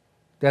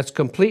that's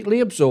completely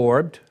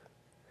absorbed,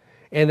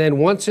 and then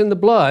once in the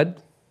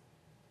blood,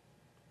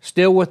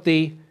 still with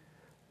the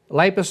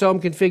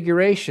liposome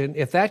configuration,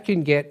 if that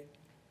can get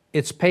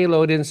its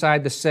payload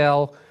inside the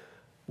cell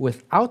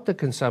without the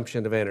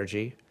consumption of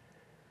energy,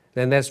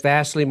 then that's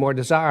vastly more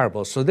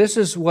desirable. So this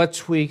is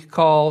what we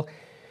call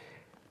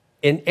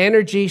an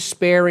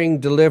energy-sparing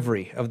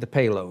delivery of the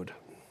payload.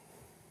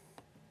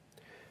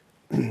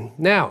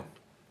 Now,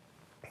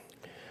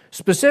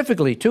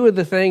 specifically, two of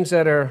the things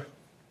that are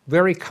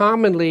very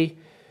commonly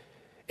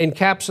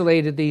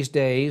encapsulated these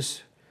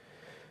days,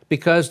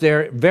 because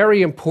they're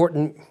very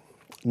important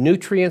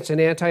nutrients and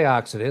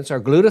antioxidants, are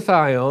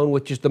glutathione,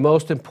 which is the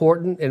most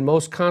important and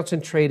most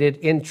concentrated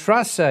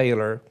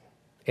intracellular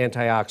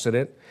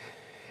antioxidant,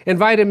 and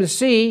vitamin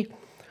C,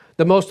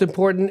 the most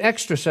important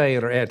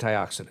extracellular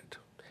antioxidant.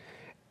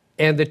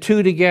 And the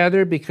two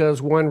together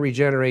because one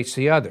regenerates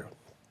the other.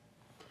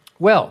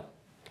 Well,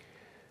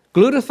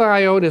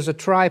 glutathione is a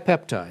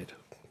tripeptide,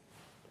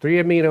 3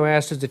 amino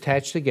acids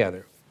attached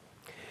together.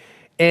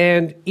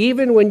 And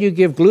even when you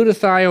give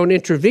glutathione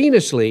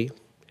intravenously,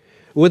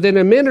 within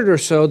a minute or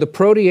so, the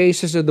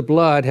proteases of the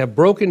blood have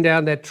broken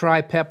down that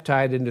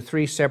tripeptide into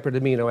 3 separate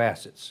amino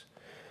acids.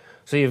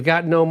 So you've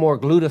got no more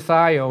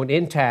glutathione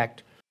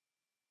intact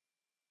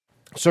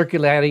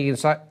circulating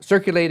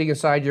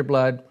inside your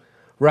blood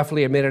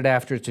roughly a minute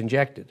after it's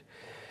injected.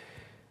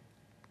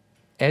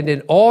 And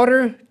in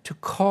order to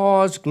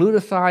cause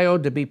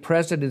glutathione to be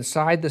present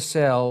inside the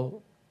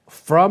cell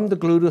from the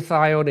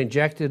glutathione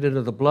injected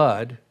into the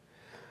blood,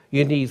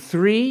 you need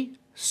 3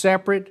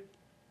 separate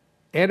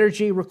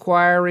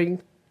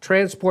energy-requiring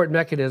transport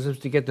mechanisms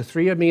to get the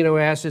 3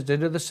 amino acids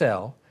into the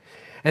cell.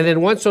 And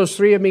then once those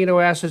 3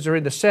 amino acids are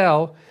in the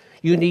cell,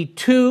 you need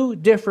 2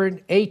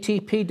 different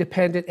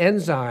ATP-dependent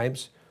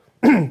enzymes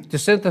to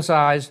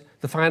synthesize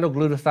the final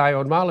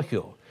glutathione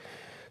molecule.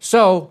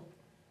 So,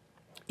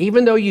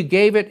 even though you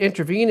gave it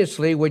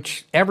intravenously,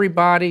 which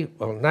everybody,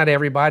 well, not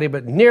everybody,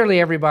 but nearly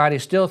everybody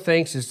still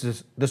thinks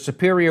is the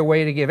superior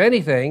way to give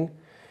anything,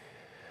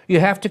 you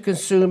have to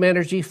consume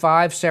energy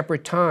 5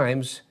 separate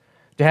times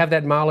to have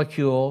that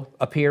molecule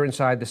appear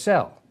inside the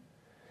cell.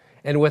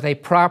 And with a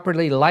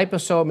properly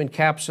liposome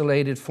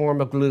encapsulated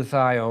form of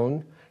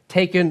glutathione,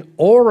 taken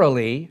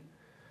orally,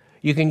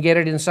 you can get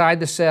it inside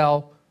the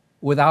cell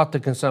without the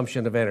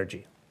consumption of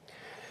energy.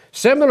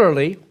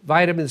 Similarly,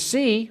 vitamin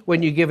C,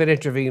 when you give it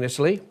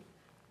intravenously,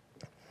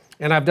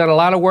 and I've done a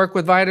lot of work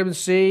with vitamin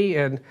C,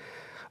 and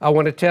I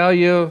want to tell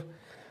you,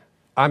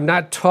 I'm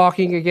not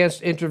talking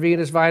against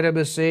intravenous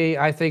vitamin C.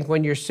 I think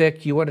when you're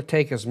sick, you want to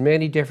take as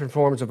many different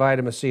forms of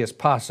vitamin C as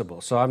possible.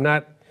 So I'm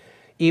not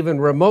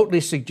even remotely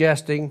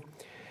suggesting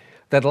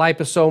that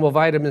liposomal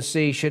vitamin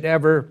C should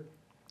ever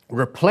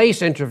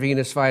replace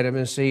intravenous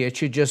vitamin C. It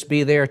should just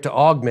be there to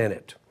augment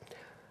it.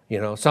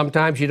 You know,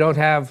 sometimes you don't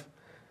have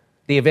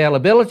the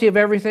availability of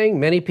everything.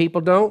 Many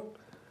people don't.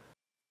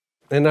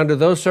 And under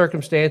those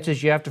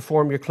circumstances, you have to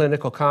form your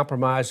clinical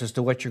compromise as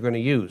to what you're going to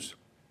use.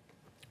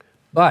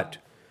 But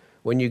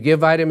when you give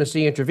vitamin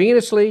C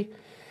intravenously,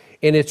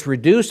 in its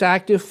reduced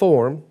active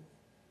form,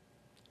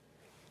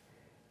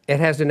 it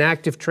has an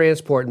active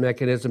transport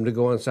mechanism to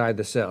go inside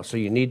the cell. So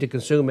you need to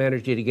consume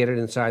energy to get it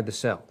inside the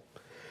cell.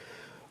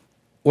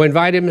 When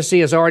vitamin C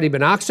has already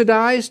been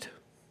oxidized,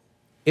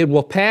 it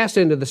will pass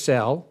into the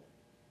cell,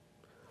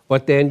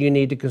 but then you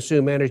need to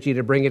consume energy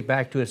to bring it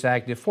back to its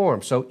active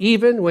form. So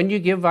even when you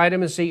give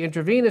vitamin C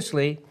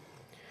intravenously,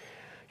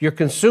 you're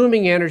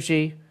consuming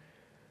energy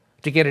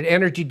to get an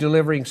energy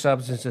delivering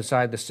substance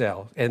inside the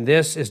cell. And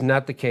this is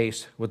not the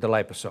case with the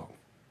liposome.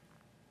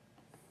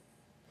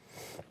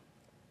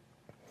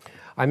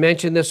 I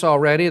mentioned this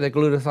already, that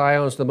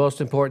glutathione is the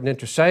most important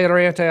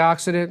intracellular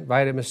antioxidant,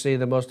 vitamin C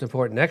the most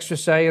important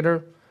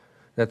extracellular,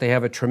 that they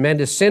have a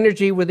tremendous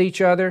synergy with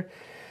each other.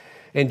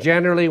 And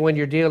generally, when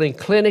you're dealing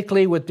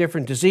clinically with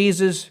different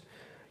diseases,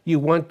 you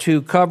want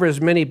to cover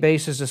as many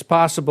bases as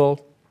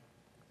possible.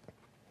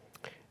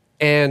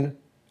 And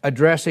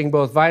addressing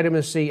both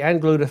vitamin C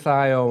and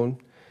glutathione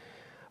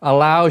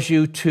allows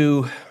you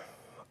to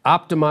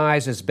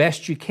optimize as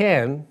best you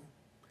can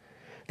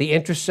the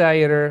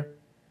intracellular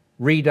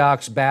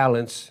redox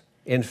balance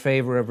in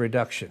favor of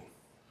reduction.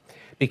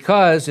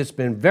 Because it's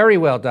been very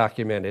well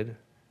documented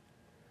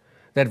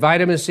that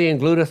vitamin C and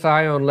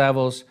glutathione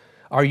levels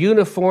are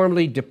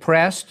uniformly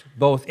depressed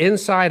both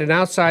inside and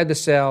outside the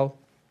cell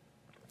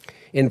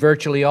in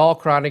virtually all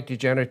chronic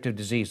degenerative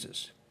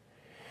diseases.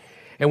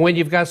 And when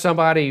you've got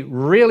somebody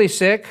really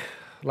sick,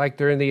 like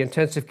they're in the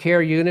intensive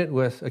care unit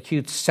with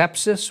acute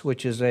sepsis,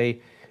 which is an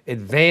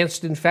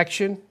advanced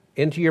infection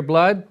into your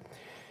blood,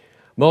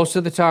 most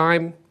of the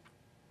time,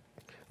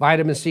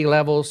 vitamin C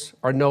levels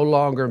are no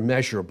longer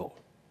measurable.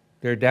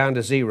 They're down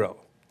to 0.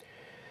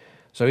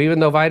 So even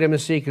though vitamin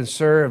C can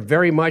serve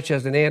very much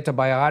as an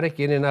antibiotic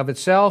in and of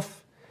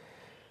itself,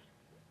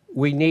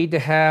 we need to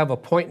have a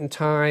point in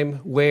time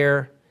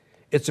where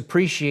it's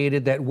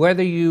appreciated that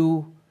whether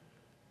you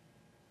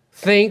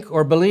think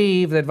or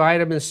believe that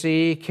vitamin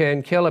C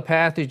can kill a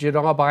pathogen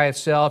all by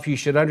itself, you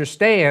should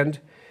understand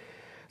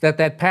that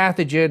that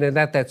pathogen and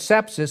that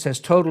sepsis has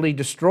totally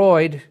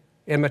destroyed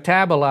and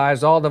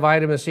metabolized all the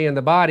vitamin C in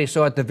the body.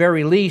 So at the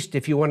very least,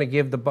 if you want to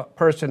give the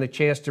person a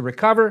chance to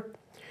recover,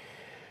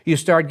 you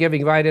start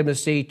giving vitamin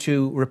C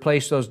to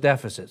replace those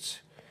deficits.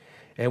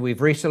 And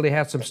we've recently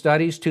had some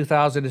studies,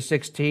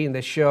 2016,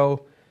 that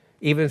show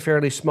even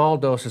fairly small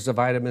doses of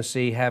vitamin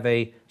C have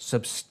a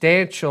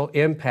substantial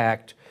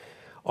impact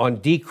on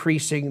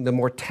decreasing the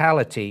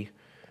mortality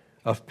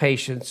of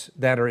patients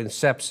that are in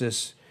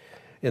sepsis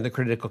in the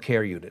critical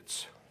care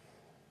units.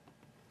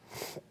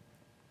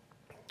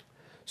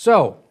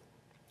 So,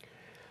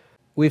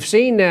 we've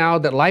seen now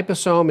that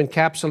liposome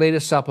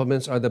encapsulated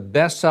supplements are the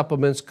best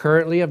supplements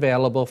currently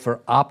available for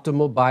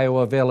optimal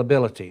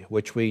bioavailability,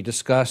 which we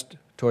discussed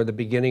toward the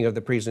beginning of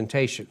the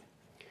presentation.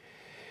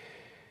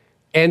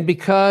 And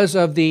because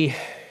of the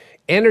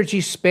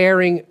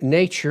energy-sparing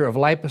nature of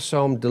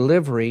liposome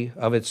delivery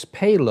of its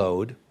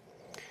payload,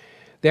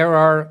 there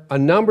are a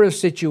number of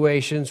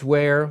situations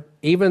where,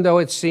 even though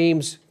it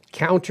seems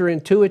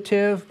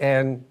counterintuitive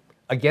and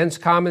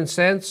against common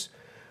sense,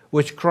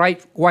 which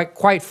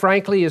quite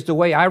frankly is the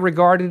way I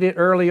regarded it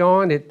early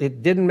on, it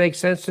didn't make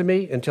sense to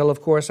me until,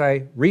 of course,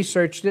 I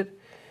researched it.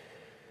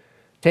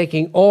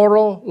 Taking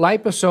oral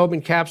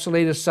liposome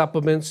encapsulated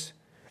supplements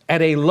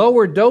at a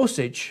lower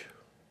dosage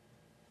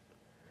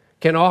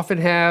can often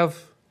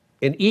have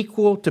an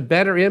equal to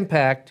better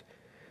impact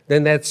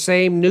than that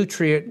same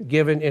nutrient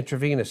given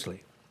intravenously.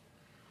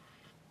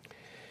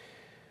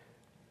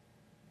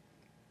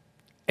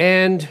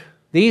 And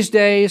these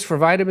days, for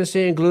vitamin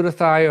C and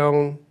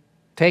glutathione,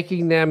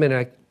 taking them in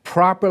a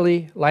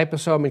properly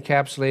liposome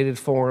encapsulated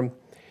form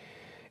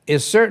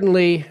is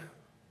certainly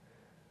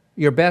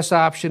your best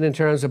option in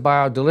terms of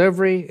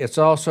biodelivery. It's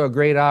also a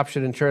great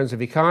option in terms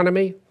of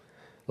economy.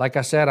 Like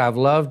I said, I've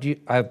loved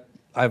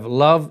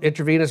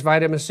intravenous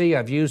vitamin C.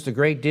 I've used a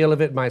great deal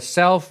of it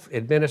myself,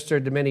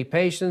 administered to many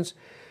patients,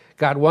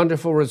 got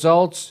wonderful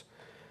results,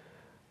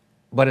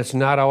 but it's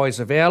not always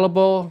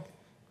available.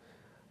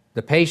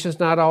 The patient's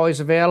not always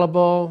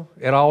available.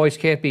 It always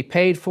can't be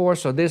paid for.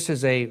 So this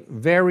is a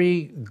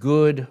very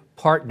good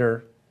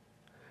partner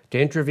to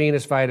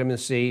intravenous vitamin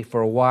C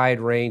for a wide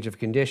range of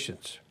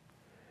conditions.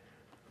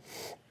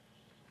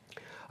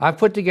 I've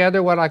put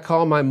together what I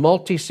call my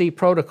multi-C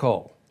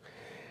protocol.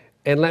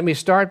 And let me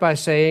start by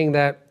saying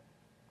that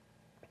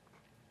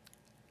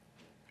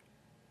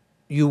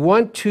you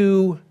want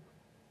to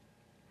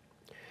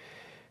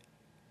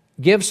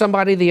give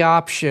somebody the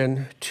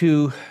option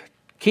to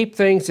keep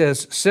things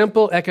as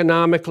simple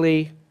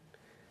economically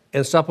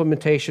and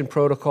supplementation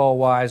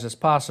protocol-wise as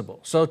possible.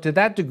 So to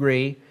that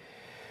degree,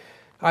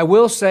 I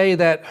will say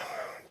that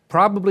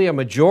probably a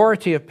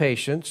majority of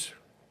patients,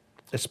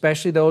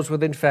 especially those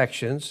with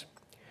infections,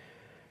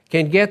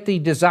 can get the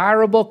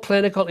desirable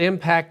clinical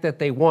impact that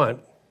they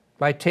want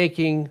by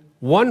taking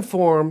one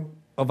form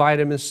of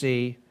vitamin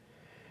C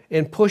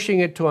and pushing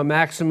it to a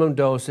maximum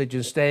dosage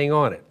and staying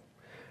on it.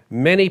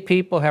 Many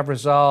people have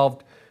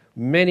resolved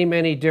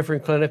many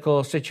different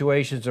clinical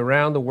situations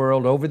around the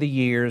world over the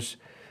years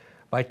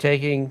by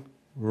taking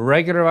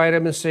regular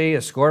vitamin C,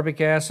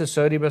 ascorbic acid,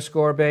 sodium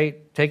ascorbate,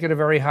 taking a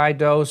very high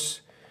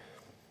dose,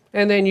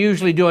 and then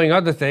usually doing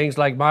other things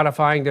like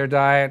modifying their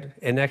diet,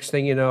 and next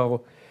thing you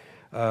know,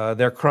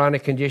 their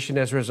chronic condition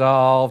has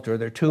resolved or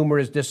their tumor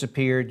has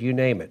disappeared, you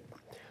name it.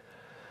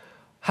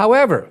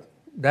 However,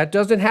 that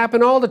doesn't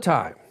happen all the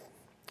time.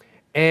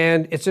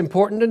 And it's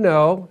important to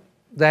know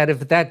that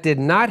if that did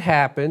not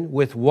happen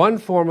with one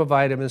form of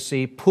vitamin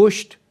C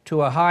pushed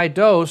to a high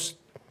dose,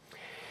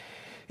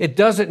 it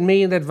doesn't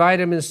mean that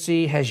vitamin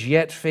C has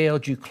yet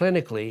failed you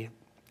clinically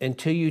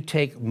until you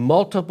take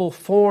multiple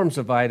forms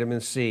of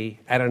vitamin C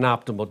at an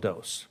optimal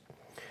dose.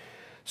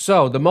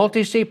 So the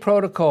multi-C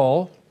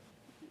protocol,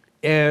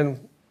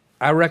 and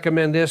I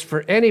recommend this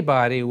for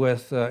anybody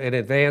with an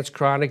advanced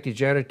chronic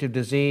degenerative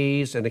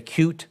disease, an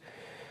acute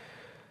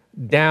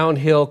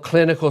downhill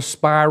clinical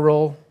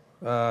spiral,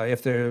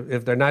 if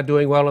they're not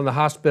doing well in the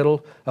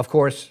hospital. Of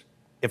course,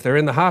 if they're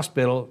in the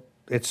hospital,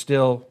 it's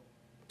still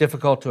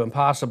difficult to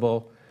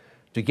impossible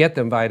to get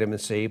them vitamin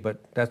C,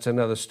 but that's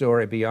another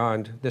story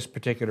beyond this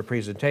particular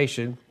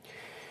presentation.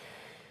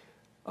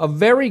 A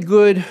very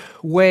good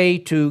way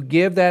to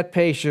give that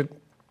patient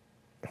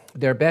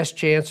their best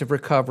chance of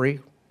recovery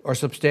or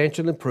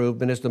substantial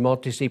improvement is the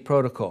multi-C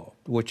protocol,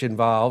 which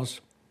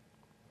involves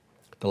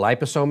the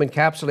liposome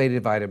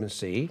encapsulated vitamin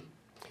C.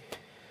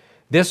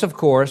 This, of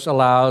course,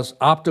 allows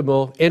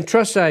optimal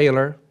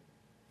intracellular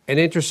and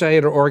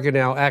intracellular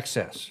organelle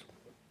access.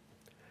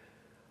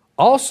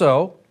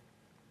 Also,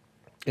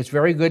 it's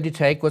very good to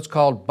take what's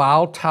called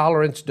bowel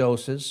tolerance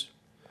doses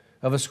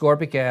of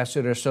ascorbic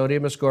acid or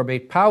sodium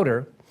ascorbate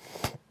powder,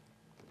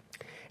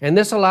 and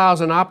this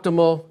allows an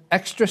optimal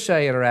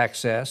extracellular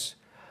access.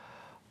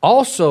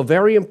 Also,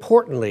 very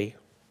importantly,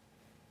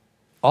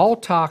 all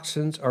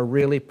toxins are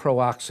really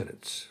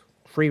pro-oxidants,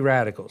 free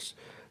radicals.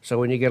 So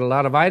when you get a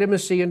lot of vitamin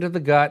C into the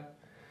gut,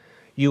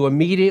 you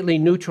immediately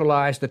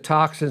neutralize the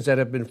toxins that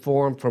have been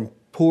formed from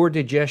poor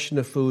digestion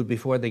of food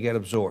before they get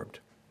absorbed.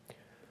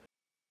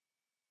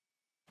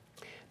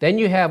 Then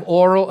you have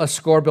oral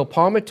ascorbyl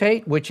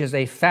palmitate, which is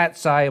a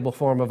fat-soluble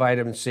form of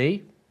vitamin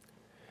C,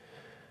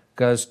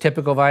 because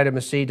typical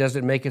vitamin C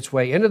doesn't make its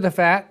way into the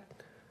fat,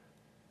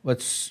 but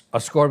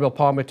ascorbyl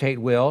palmitate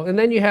will. And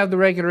then you have the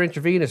regular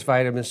intravenous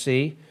vitamin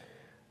C,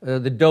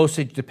 the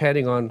dosage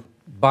depending on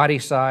body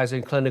size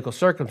and clinical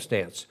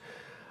circumstance.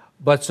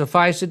 But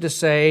suffice it to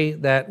say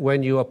that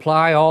when you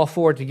apply all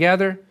four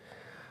together,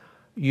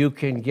 you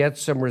can get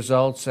some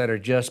results that are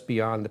just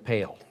beyond the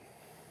pale.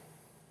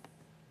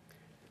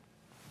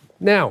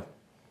 Now,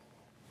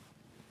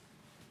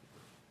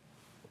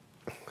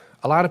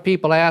 a lot of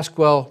people ask,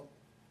 well,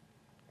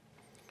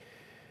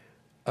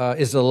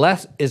 is the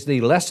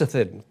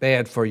lecithin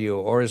bad for you,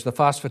 or is the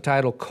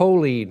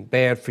phosphatidylcholine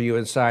bad for you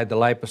inside the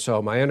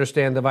liposome? I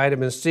understand the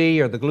vitamin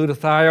C or the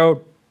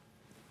glutathione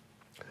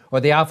or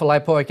the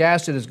alpha-lipoic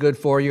acid is good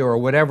for you, or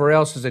whatever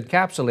else is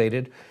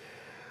encapsulated,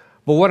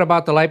 but what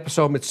about the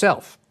liposome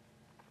itself?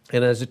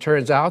 And as it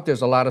turns out,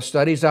 there's a lot of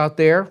studies out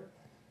there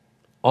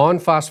on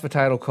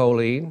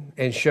phosphatidylcholine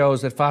and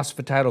shows that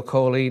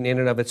phosphatidylcholine in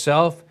and of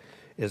itself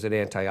is an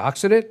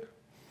antioxidant.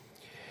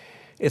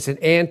 It's an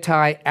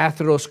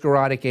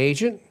anti-atherosclerotic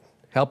agent,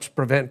 helps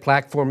prevent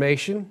plaque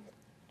formation,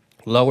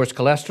 lowers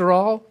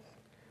cholesterol,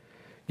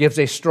 gives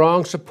a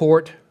strong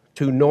support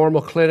to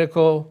normal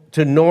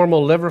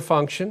liver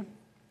function.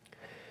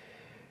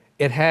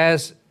 It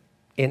has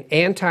an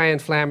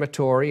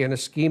anti-inflammatory and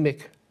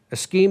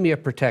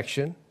ischemia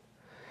protection.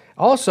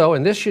 Also,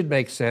 and this should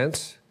make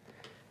sense,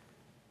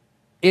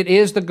 it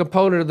is the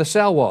component of the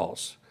cell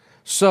walls.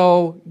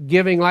 So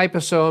giving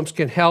liposomes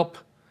can help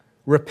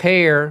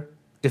repair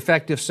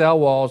defective cell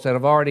walls that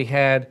have already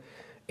had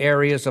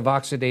areas of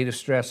oxidative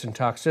stress and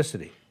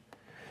toxicity.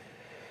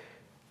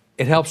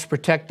 It helps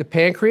protect the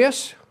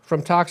pancreas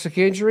from toxic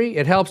injury.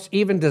 It helps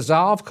even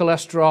dissolve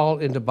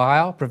cholesterol into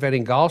bile,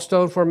 preventing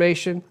gallstone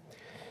formation,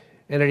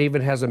 and it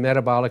even has a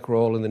metabolic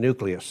role in the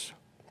nucleus.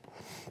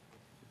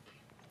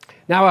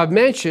 Now, I've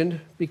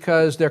mentioned,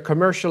 because they're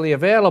commercially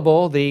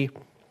available, the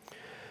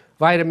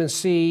vitamin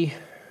C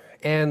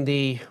and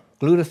the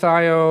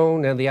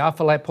glutathione and the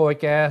alpha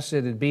lipoic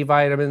acid and B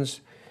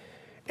vitamins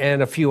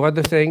and a few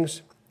other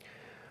things.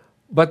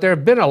 But there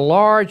have been a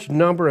large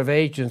number of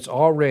agents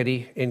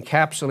already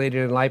encapsulated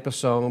in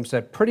liposomes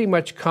that pretty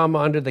much come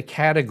under the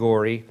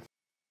category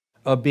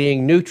of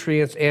being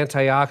nutrients,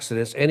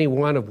 antioxidants, any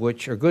one of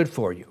which are good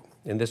for you.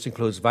 And this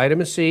includes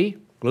vitamin C,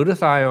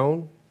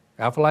 glutathione,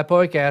 alpha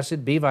lipoic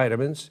acid, B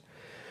vitamins,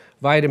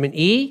 vitamin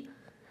E.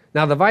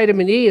 Now the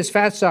vitamin E is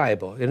fat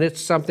soluble, and it's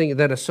something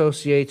that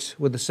associates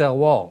with the cell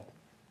wall.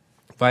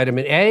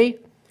 Vitamin A,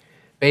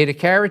 beta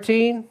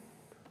carotene,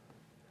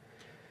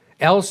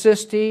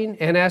 L-cysteine,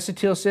 and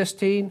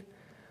acetylcysteine,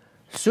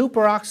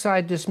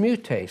 superoxide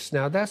dismutase.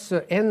 Now that's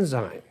an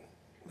enzyme,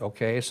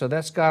 okay? So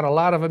that's got a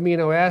lot of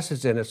amino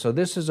acids in it. So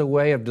this is a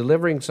way of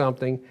delivering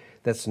something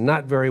that's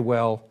not very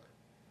well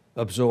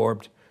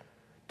absorbed,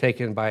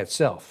 taken by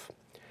itself.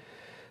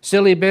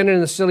 Silibin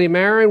and the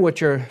silimarin,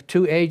 which are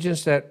two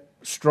agents that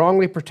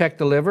strongly protect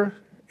the liver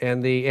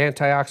and the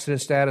antioxidant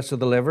status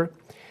of the liver.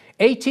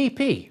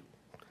 ATP.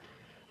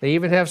 They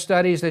even have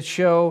studies that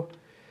show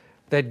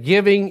that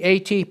giving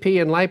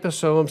ATP and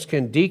liposomes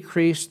can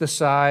decrease the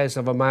size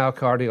of a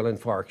myocardial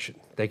infarction.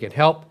 They can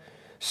help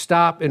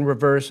stop and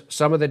reverse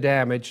some of the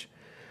damage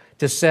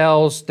to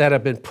cells that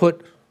have been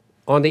put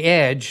on the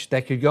edge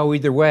that could go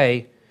either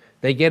way.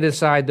 They get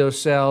inside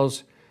those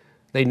cells,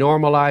 they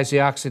normalize the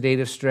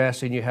oxidative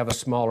stress, and you have a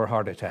smaller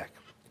heart attack.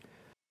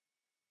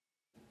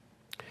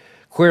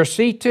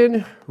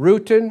 Quercetin,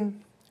 rutin,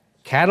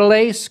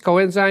 catalase,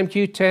 coenzyme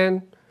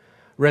Q10,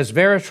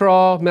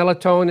 resveratrol,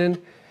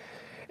 melatonin,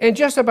 and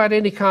just about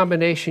any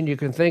combination you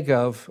can think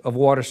of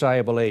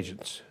water-soluble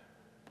agents.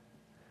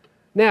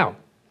 Now,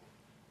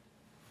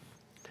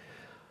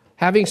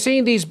 having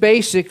seen these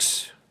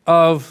basics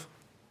of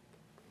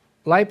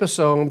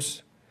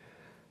liposomes,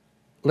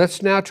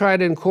 let's now try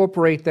to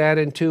incorporate that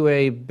into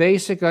a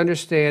basic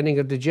understanding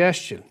of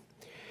digestion.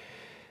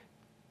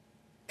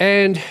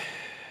 And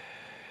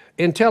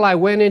until I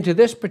went into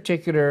this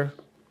particular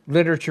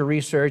literature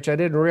research, I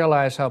didn't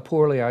realize how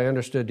poorly I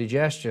understood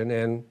digestion,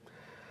 and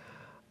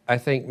I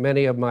think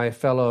many of my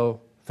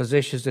fellow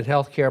physicians and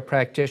healthcare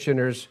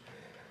practitioners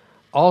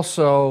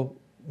also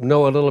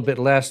know a little bit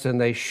less than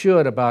they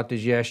should about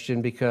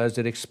digestion, because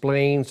it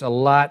explains a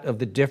lot of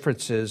the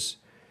differences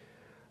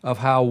of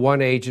how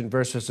one agent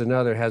versus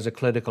another has a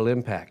clinical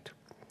impact.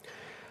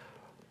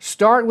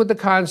 Start with the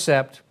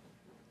concept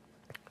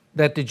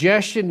that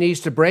digestion needs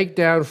to break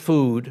down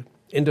food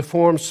into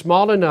forms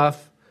small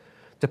enough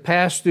to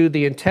pass through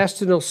the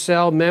intestinal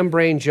cell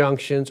membrane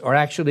junctions, or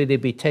actually to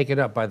be taken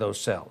up by those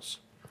cells.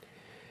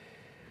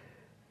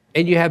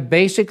 And you have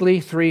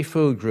basically three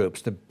food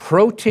groups. The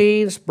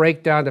proteins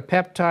break down to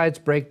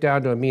peptides, break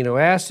down to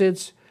amino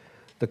acids.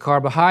 The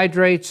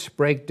carbohydrates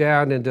break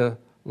down into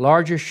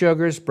larger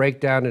sugars, break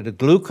down into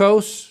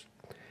glucose.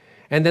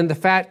 And then the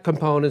fat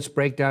components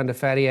break down to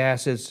fatty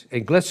acids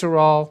and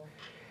glycerol.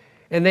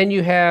 And then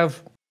you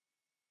have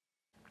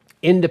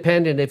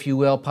independent, if you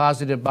will,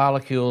 positive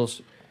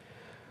molecules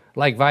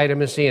like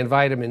vitamin C and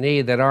vitamin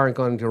E that aren't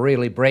going to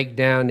really break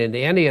down into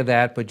any of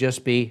that, but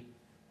just be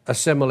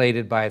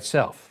assimilated by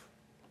itself.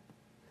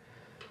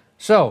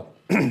 So,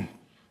 the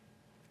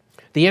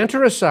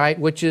enterocyte,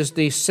 which is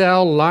the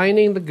cell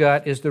lining the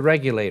gut, is the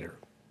regulator.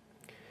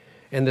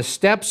 And the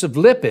steps of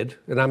lipid,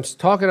 and I'm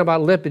talking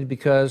about lipid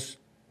because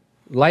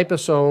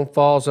liposome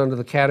falls under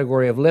the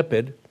category of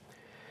lipid,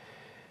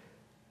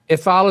 it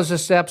follows the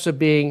steps of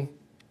being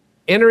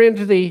enter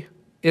into the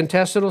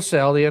intestinal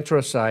cell, the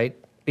enterocyte,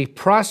 be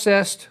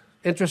processed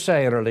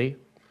intracellularly,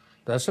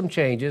 does some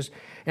changes,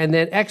 and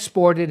then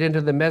exported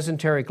into the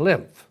mesenteric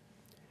lymph.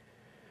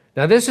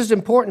 Now this is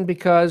important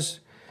because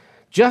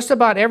just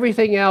about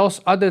everything else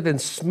other than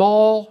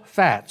small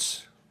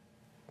fats,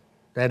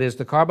 that is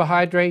the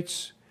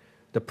carbohydrates,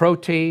 the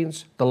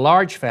proteins, the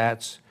large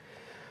fats,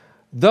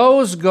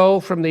 those go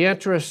from the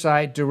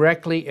enterocyte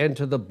directly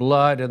into the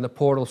blood and the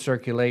portal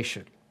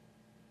circulation.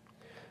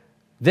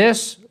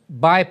 This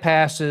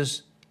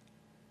bypasses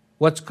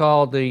what's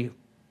called the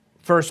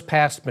first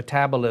pass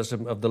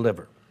metabolism of the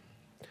liver.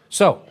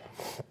 So,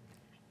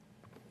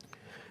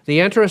 the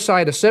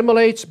enterocyte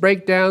assimilates,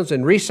 breakdowns,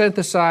 and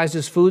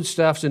resynthesizes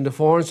foodstuffs into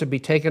forms to be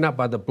taken up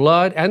by the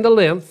blood and the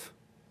lymph,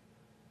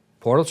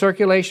 portal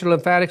circulation,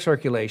 lymphatic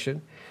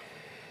circulation.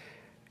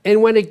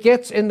 And when it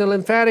gets in the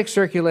lymphatic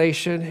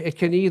circulation, it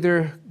can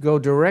either go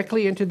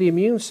directly into the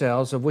immune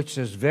cells, of which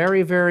there's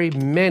very, very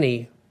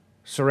many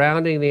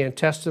surrounding the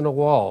intestinal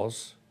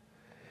walls.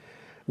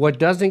 What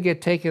doesn't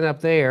get taken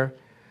up there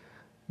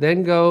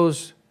then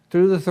goes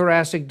through the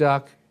thoracic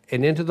duct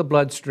and into the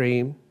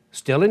bloodstream,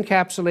 still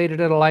encapsulated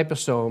in a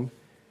liposome,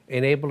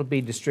 and able to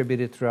be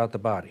distributed throughout the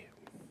body.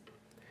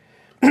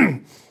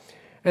 And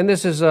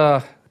this is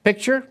a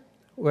picture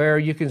where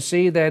you can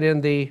see that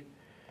in the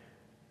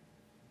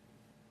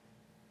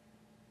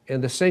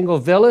single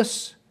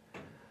villus,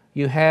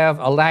 you have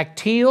a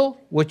lacteal,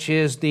 which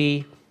is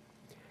the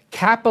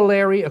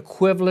capillary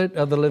equivalent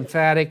of the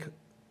lymphatic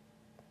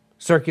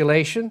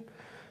circulation.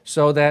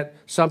 so that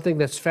something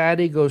that's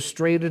fatty goes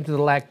straight into the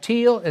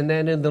lacteal and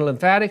then in the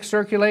lymphatic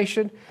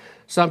circulation.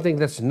 Something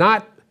that's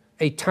not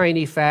a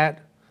tiny fat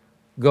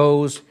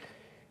goes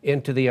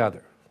into the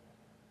other.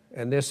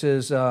 And this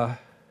is the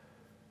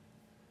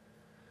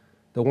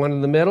one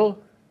in the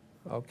middle,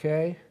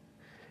 okay?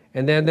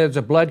 And then there's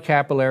the blood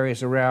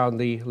capillaries around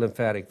the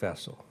lymphatic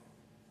vessel.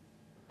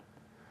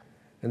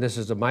 And this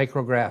is a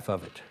micrograph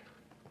of it.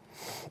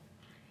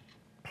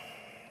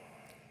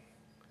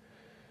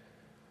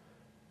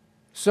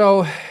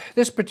 So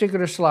this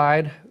particular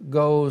slide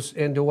goes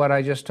into what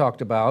I just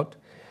talked about.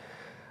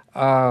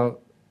 I'm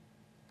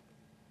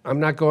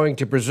not going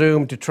to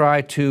presume to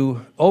try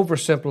to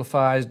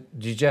oversimplify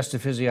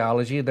digestive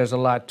physiology. There's a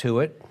lot to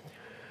it.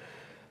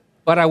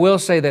 But I will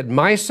say that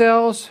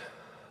micelles,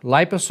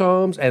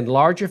 liposomes, and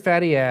larger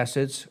fatty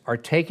acids are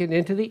taken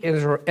into the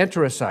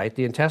enterocyte,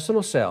 the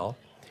intestinal cell,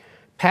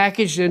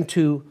 packaged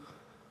into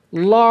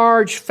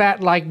large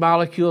fat-like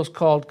molecules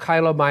called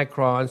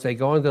chylomicrons. They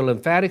go into the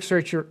lymphatic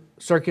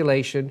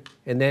circulation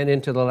and then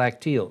into the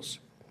lacteals.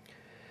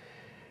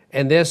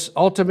 And this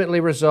ultimately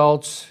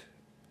results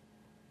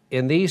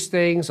in these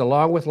things,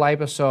 along with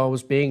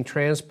liposomes, being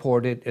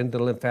transported into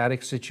the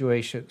lymphatic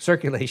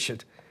circulation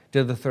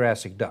to the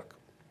thoracic duct.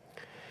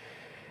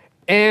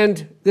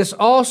 And this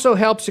also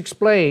helps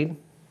explain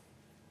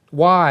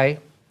why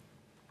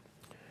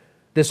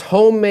this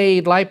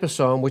homemade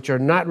liposome, which are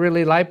not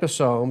really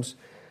liposomes,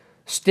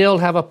 still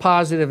have a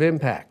positive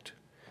impact.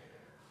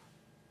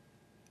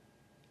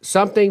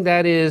 Something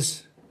that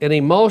is an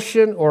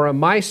emulsion or a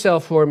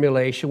micelle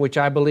formulation, which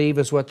I believe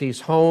is what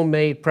these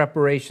homemade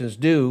preparations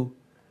do,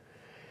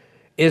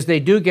 is they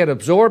do get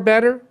absorbed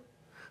better,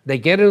 they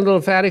get into the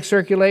lymphatic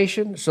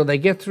circulation, so they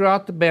get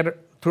throughout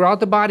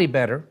the body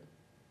better,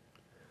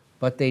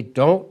 but they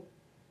don't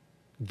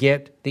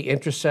get the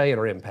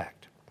intracellular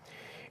impact.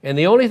 And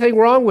the only thing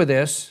wrong with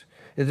this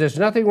is there's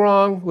nothing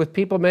wrong with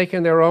people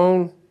making their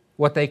own,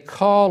 what they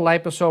call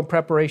liposome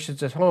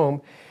preparations at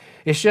home.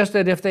 It's just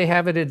that if they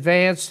have an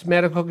advanced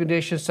medical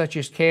condition such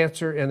as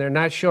cancer and they're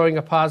not showing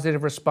a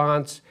positive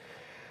response,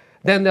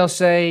 then they'll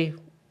say,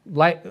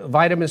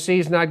 vitamin C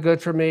is not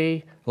good for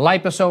me,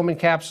 liposome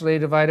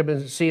encapsulated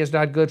vitamin C is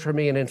not good for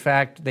me, and in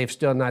fact, they've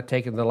still not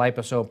taken the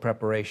liposome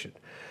preparation.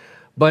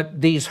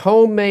 But these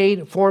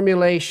homemade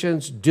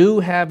formulations do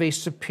have a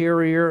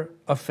superior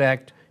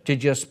effect to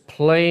just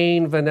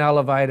plain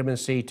vanilla vitamin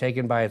C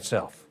taken by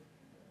itself.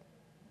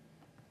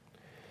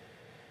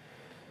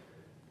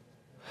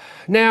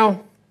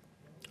 Now,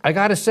 I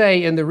got to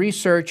say, in the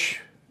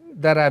research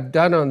that I've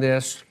done on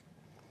this,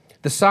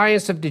 the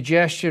science of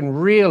digestion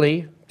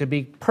really, to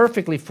be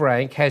perfectly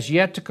frank, has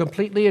yet to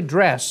completely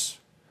address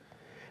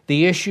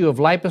the issue of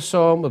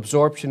liposome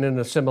absorption and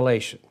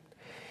assimilation.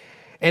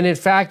 And in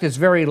fact, it's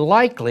very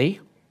likely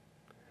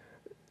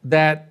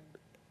that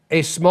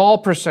a small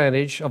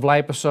percentage of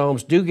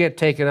liposomes do get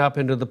taken up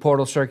into the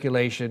portal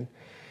circulation,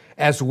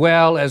 as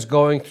well as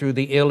going through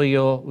the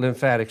ileal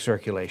lymphatic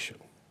circulation.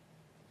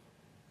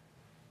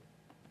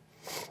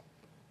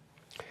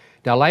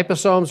 Now,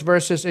 liposomes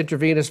versus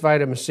intravenous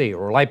vitamin C,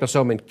 or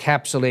liposome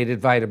encapsulated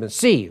vitamin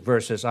C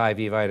versus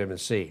IV vitamin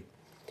C.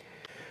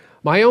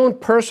 My own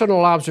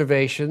personal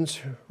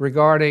observations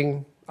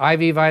regarding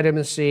IV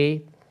vitamin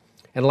C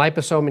and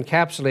liposome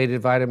encapsulated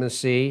vitamin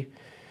C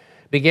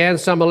began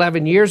some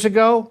 11 years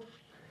ago,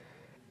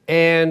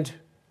 and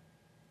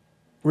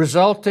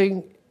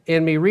resulting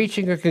in me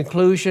reaching a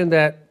conclusion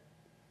that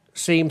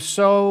seemed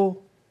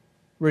so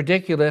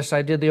ridiculous,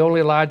 I did the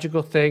only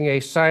logical thing a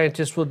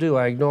scientist will do.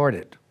 I ignored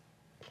it.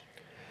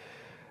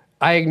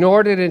 I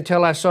ignored it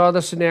until I saw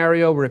the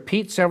scenario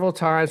repeat several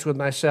times with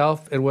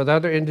myself and with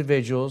other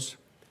individuals.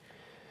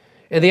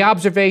 And the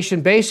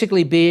observation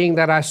basically being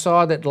that I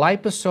saw that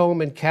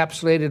liposome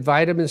encapsulated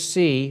vitamin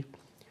C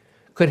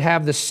could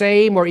have the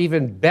same or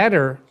even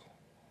better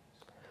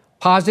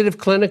positive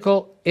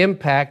clinical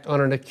impact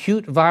on an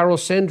acute viral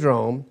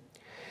syndrome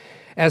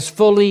as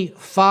fully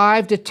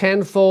 5 to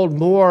 10-fold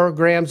more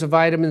grams of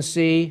vitamin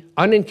C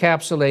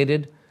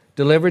unencapsulated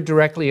delivered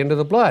directly into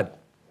the blood.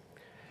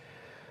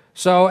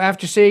 So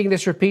after seeing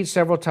this repeat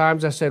several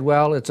times, I said,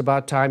 well, it's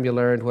about time you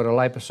learned what a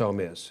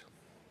liposome is.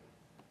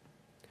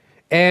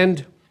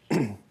 And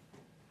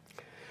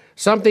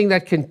something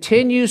that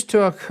continues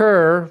to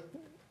occur,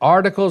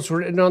 articles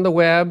written on the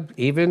web,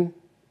 even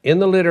in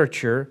the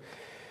literature,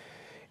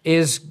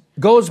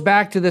 goes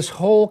back to this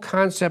whole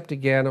concept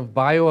again of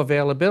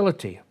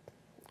bioavailability.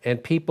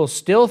 And people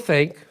still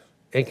think,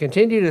 and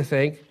continue to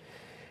think,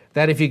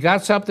 that if you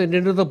got something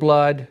into the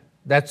blood,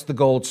 that's the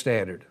gold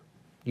standard.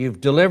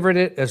 You've delivered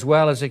it as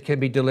well as it can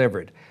be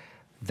delivered.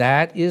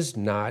 That is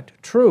not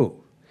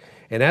true.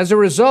 And as a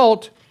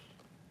result,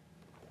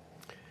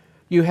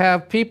 you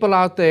have people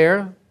out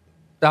there,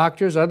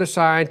 doctors, other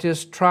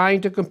scientists,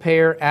 trying to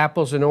compare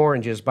apples and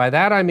oranges. By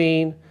that I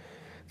mean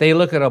they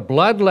look at a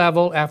blood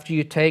level after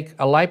you take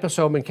a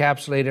liposome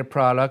encapsulated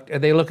product,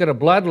 and they look at a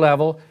blood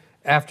level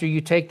after you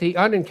take the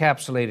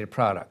unencapsulated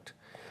product.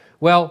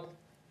 Well,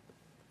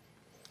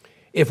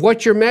 if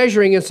what you're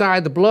measuring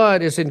inside the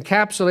blood is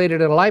encapsulated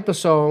in a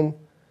liposome,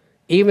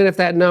 even if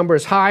that number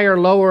is higher,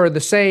 lower, or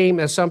the same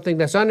as something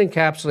that's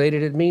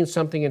unencapsulated, it means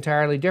something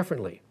entirely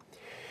differently.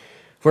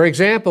 For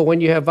example, when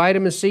you have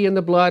vitamin C in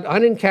the blood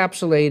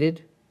unencapsulated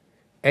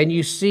and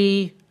you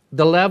see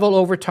the level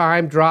over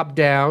time drop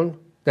down,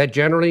 that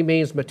generally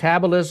means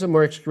metabolism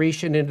or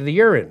excretion into the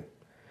urine.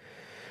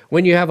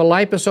 When you have a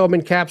liposome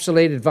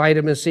encapsulated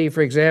vitamin C,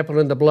 for example,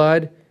 in the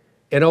blood,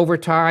 and over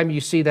time you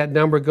see that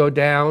number go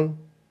down,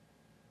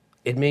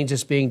 it means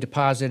it's being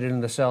deposited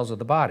in the cells of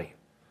the body.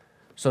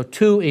 So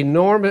two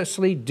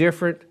enormously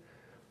different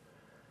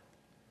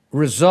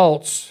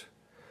results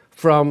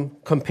from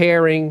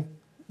comparing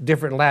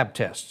different lab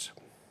tests.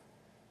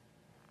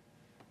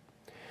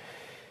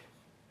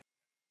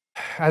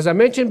 As I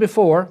mentioned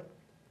before,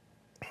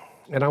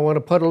 and I want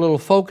to put a little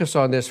focus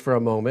on this for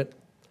a moment,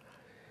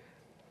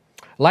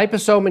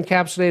 liposome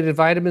encapsulated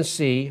vitamin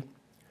C,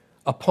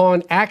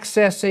 upon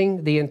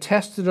accessing the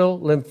intestinal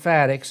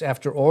lymphatics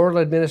after oral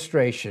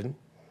administration,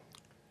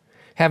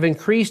 have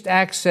increased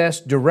access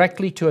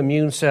directly to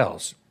immune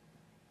cells.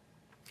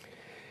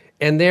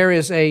 And there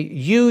is a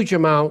huge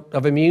amount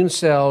of immune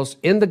cells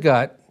in the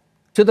gut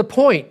to the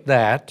point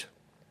that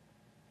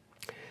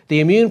the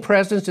immune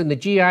presence in the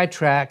GI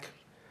tract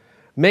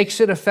makes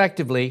it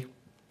effectively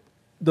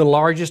the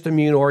largest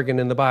immune organ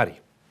in the body.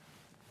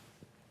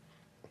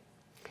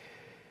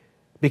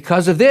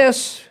 Because of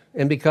this,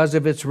 and because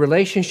of its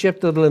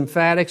relationship to the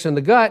lymphatics in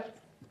the gut,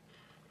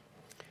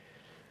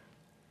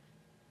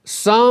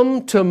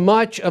 some to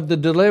much of the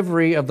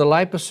delivery of the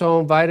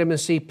liposome vitamin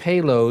C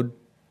payload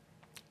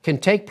can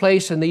take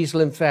place in these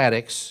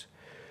lymphatics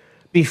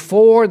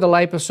before the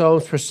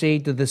liposomes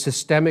proceed to the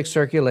systemic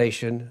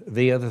circulation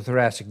via the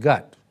thoracic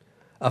gut,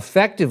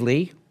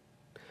 effectively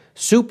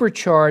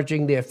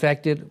supercharging the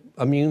affected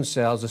immune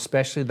cells,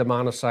 especially the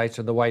monocytes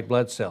and the white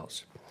blood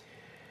cells.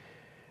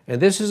 And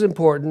this is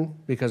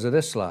important because of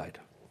this slide.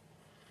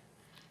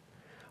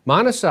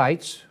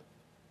 Monocytes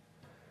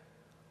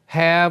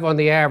have, on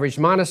the average,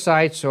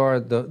 monocytes are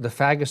the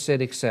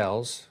phagocytic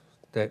cells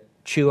that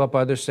chew up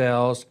other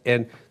cells,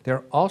 and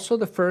they're also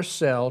the first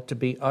cell to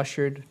be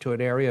ushered to an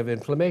area of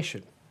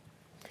inflammation.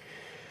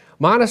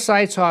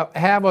 Monocytes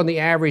have, on the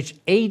average,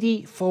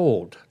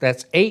 80-fold,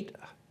 that's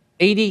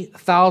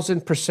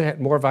 80,000%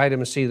 more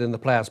vitamin C than the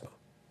plasma.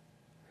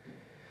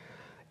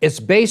 It's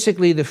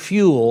basically the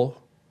fuel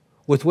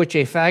with which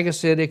a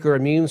phagocytic or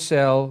immune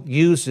cell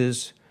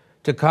uses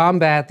to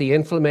combat the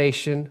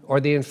inflammation or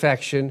the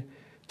infection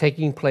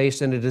taking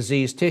place in a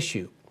diseased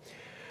tissue.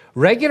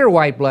 Regular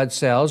white blood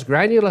cells,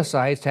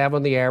 granulocytes, have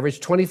on the average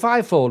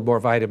 25-fold more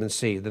vitamin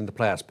C than the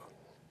plasma.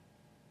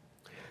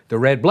 The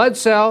red blood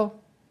cell,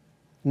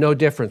 no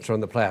difference from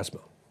the plasma.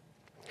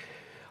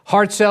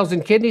 Heart cells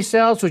and kidney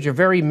cells, which are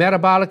very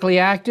metabolically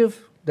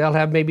active, they'll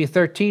have maybe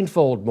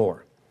 13-fold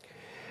more.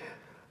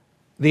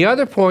 The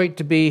other point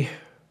to be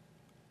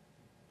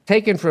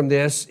taken from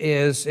this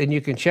is, and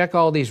you can check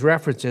all these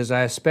references,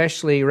 I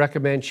especially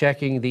recommend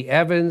checking the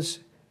Evans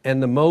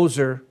and the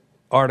Moser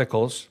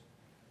articles.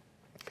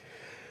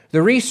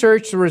 The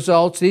research, the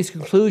results, these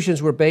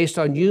conclusions were based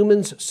on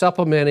humans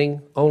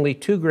supplementing only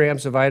 2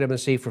 grams of vitamin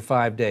C for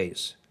 5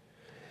 days.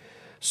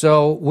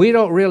 So we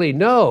don't really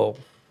know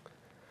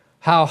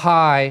how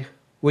high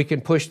we can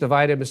push the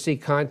vitamin C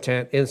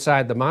content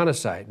inside the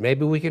monocyte.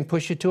 Maybe we can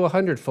push it to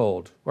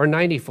 100-fold or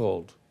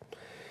 90-fold,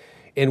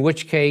 in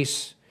which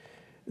case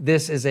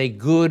this is a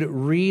good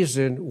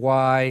reason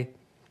why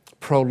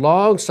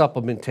prolonged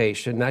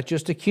supplementation, not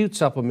just acute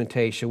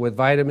supplementation with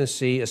vitamin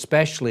C,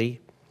 especially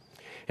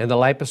in the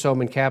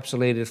liposome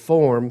encapsulated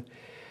form,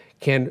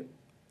 can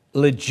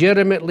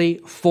legitimately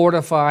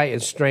fortify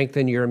and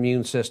strengthen your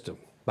immune system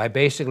by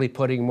basically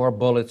putting more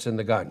bullets in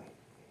the gun.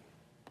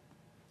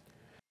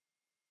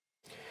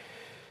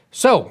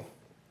 So,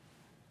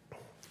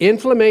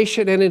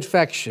 inflammation and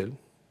infection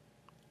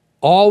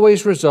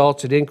always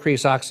results in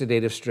increased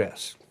oxidative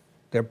stress.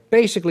 They're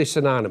basically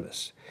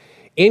synonymous.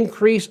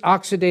 Increased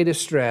oxidative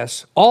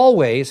stress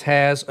always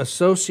has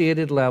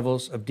associated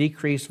levels of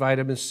decreased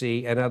vitamin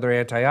C and other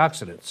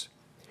antioxidants.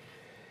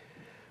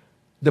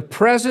 The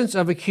presence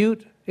of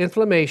acute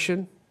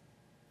inflammation,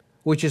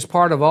 which is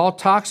part of all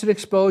toxin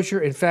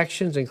exposure,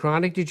 infections, and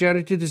chronic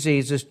degenerative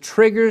diseases,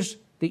 triggers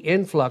the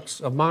influx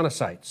of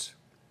monocytes.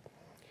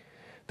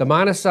 The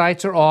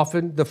monocytes are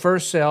often the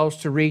first cells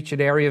to reach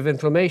an area of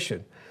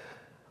inflammation.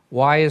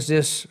 Why is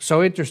this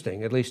so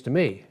interesting, at least to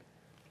me?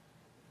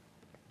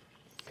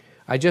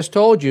 I just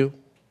told you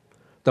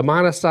the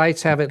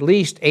monocytes have at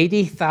least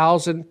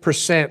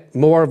 80,000%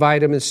 more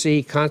vitamin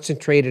C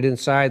concentrated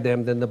inside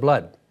them than the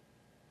blood.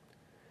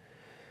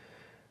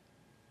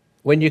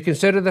 When you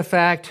consider the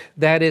fact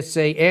that it's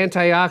an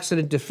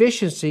antioxidant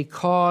deficiency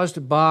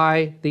caused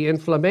by the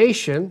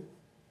inflammation,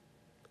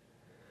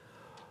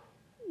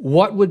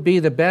 what would be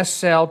the best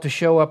cell to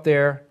show up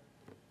there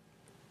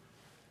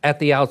at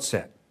the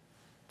outset?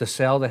 The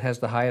cell that has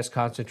the highest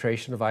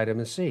concentration of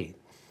vitamin C.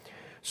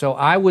 So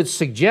I would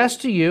suggest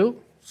to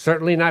you,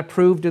 certainly not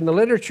proved in the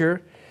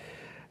literature,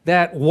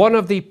 that one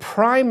of the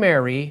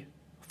primary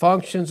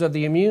functions of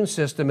the immune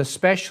system,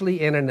 especially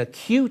in an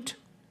acute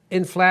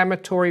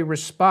inflammatory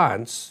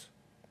response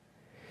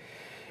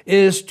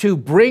is to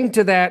bring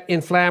to that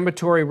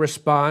inflammatory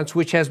response,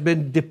 which has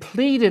been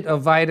depleted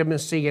of vitamin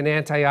C and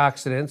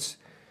antioxidants,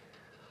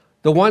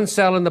 the one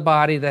cell in the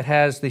body that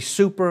has the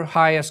super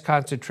highest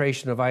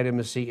concentration of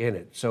vitamin C in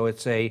it. So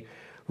it's a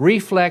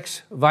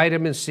reflex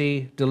vitamin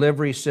C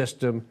delivery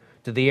system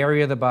to the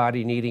area of the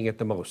body needing it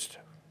the most.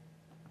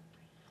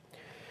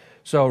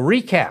 So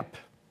recap.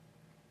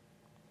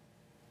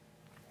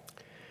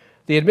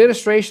 The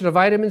administration of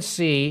vitamin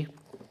C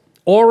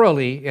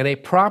orally in a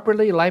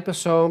properly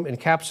liposome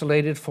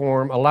encapsulated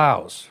form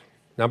allows,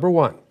 number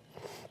one,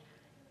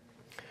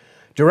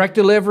 direct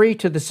delivery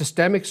to the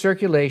systemic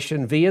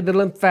circulation via the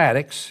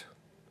lymphatics,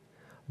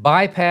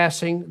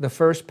 bypassing the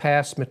first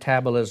pass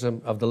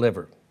metabolism of the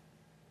liver.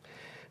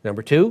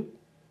 Number two,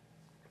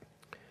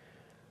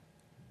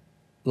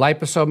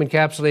 liposome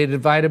encapsulated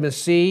vitamin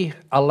C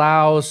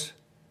allows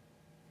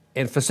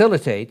and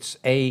facilitates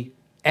an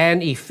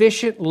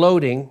efficient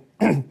loading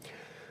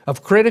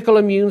of critical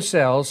immune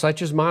cells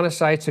such as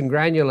monocytes and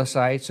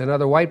granulocytes and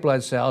other white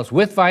blood cells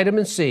with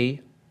vitamin C,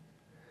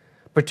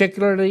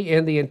 particularly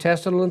in the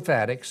intestinal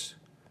lymphatics,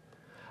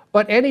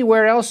 but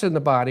anywhere else in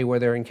the body where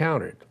they're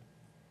encountered.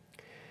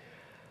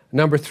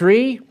 Number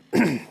three,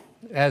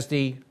 as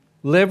the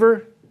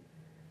liver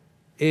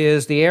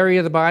is the area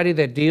of the body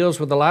that deals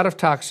with a lot of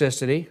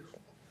toxicity,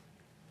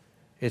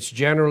 it's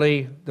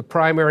generally the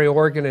primary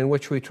organ in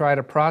which we try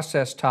to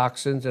process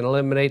toxins and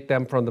eliminate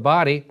them from the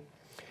body.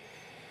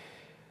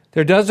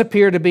 There does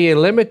appear to be a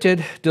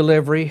limited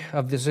delivery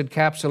of this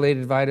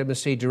encapsulated vitamin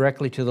C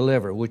directly to the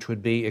liver, which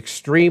would be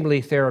extremely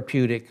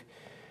therapeutic.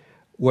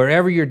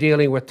 Wherever you're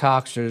dealing with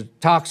toxins,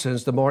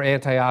 the more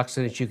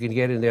antioxidants you can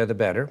get in there, the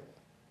better.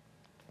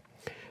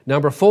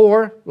 Number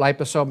four,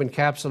 liposome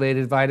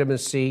encapsulated vitamin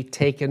C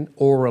taken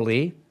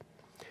orally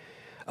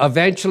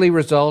eventually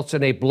results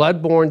in a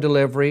blood-borne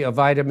delivery of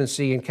vitamin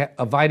C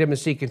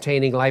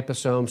containing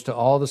liposomes to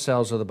all the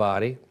cells of the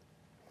body.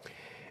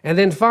 And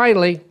then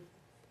finally,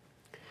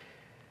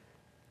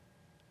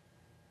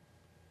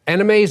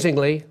 and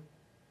amazingly,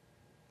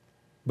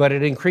 but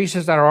it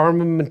increases our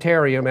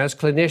armamentarium as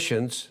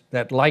clinicians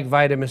that like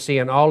vitamin C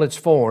in all its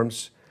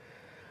forms,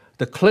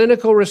 the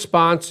clinical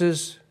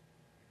responses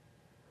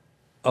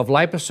of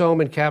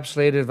liposome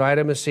encapsulated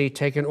vitamin C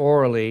taken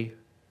orally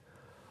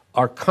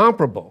are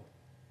comparable,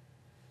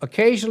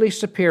 occasionally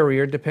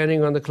superior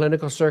depending on the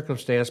clinical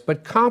circumstance,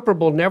 but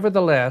comparable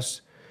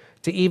nevertheless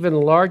to even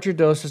larger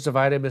doses of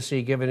vitamin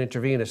C given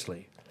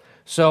intravenously.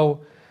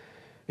 So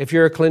if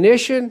you're a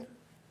clinician,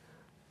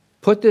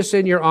 put this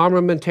in your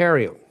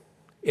armamentarium.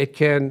 It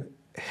can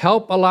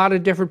help a lot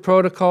of different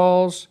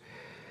protocols,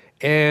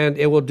 and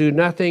it will do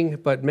nothing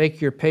but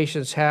make your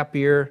patients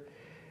happier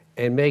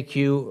and make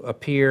you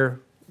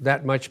appear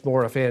that much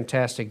more a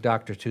fantastic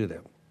doctor to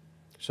them.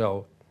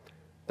 So,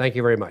 thank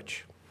you very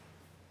much.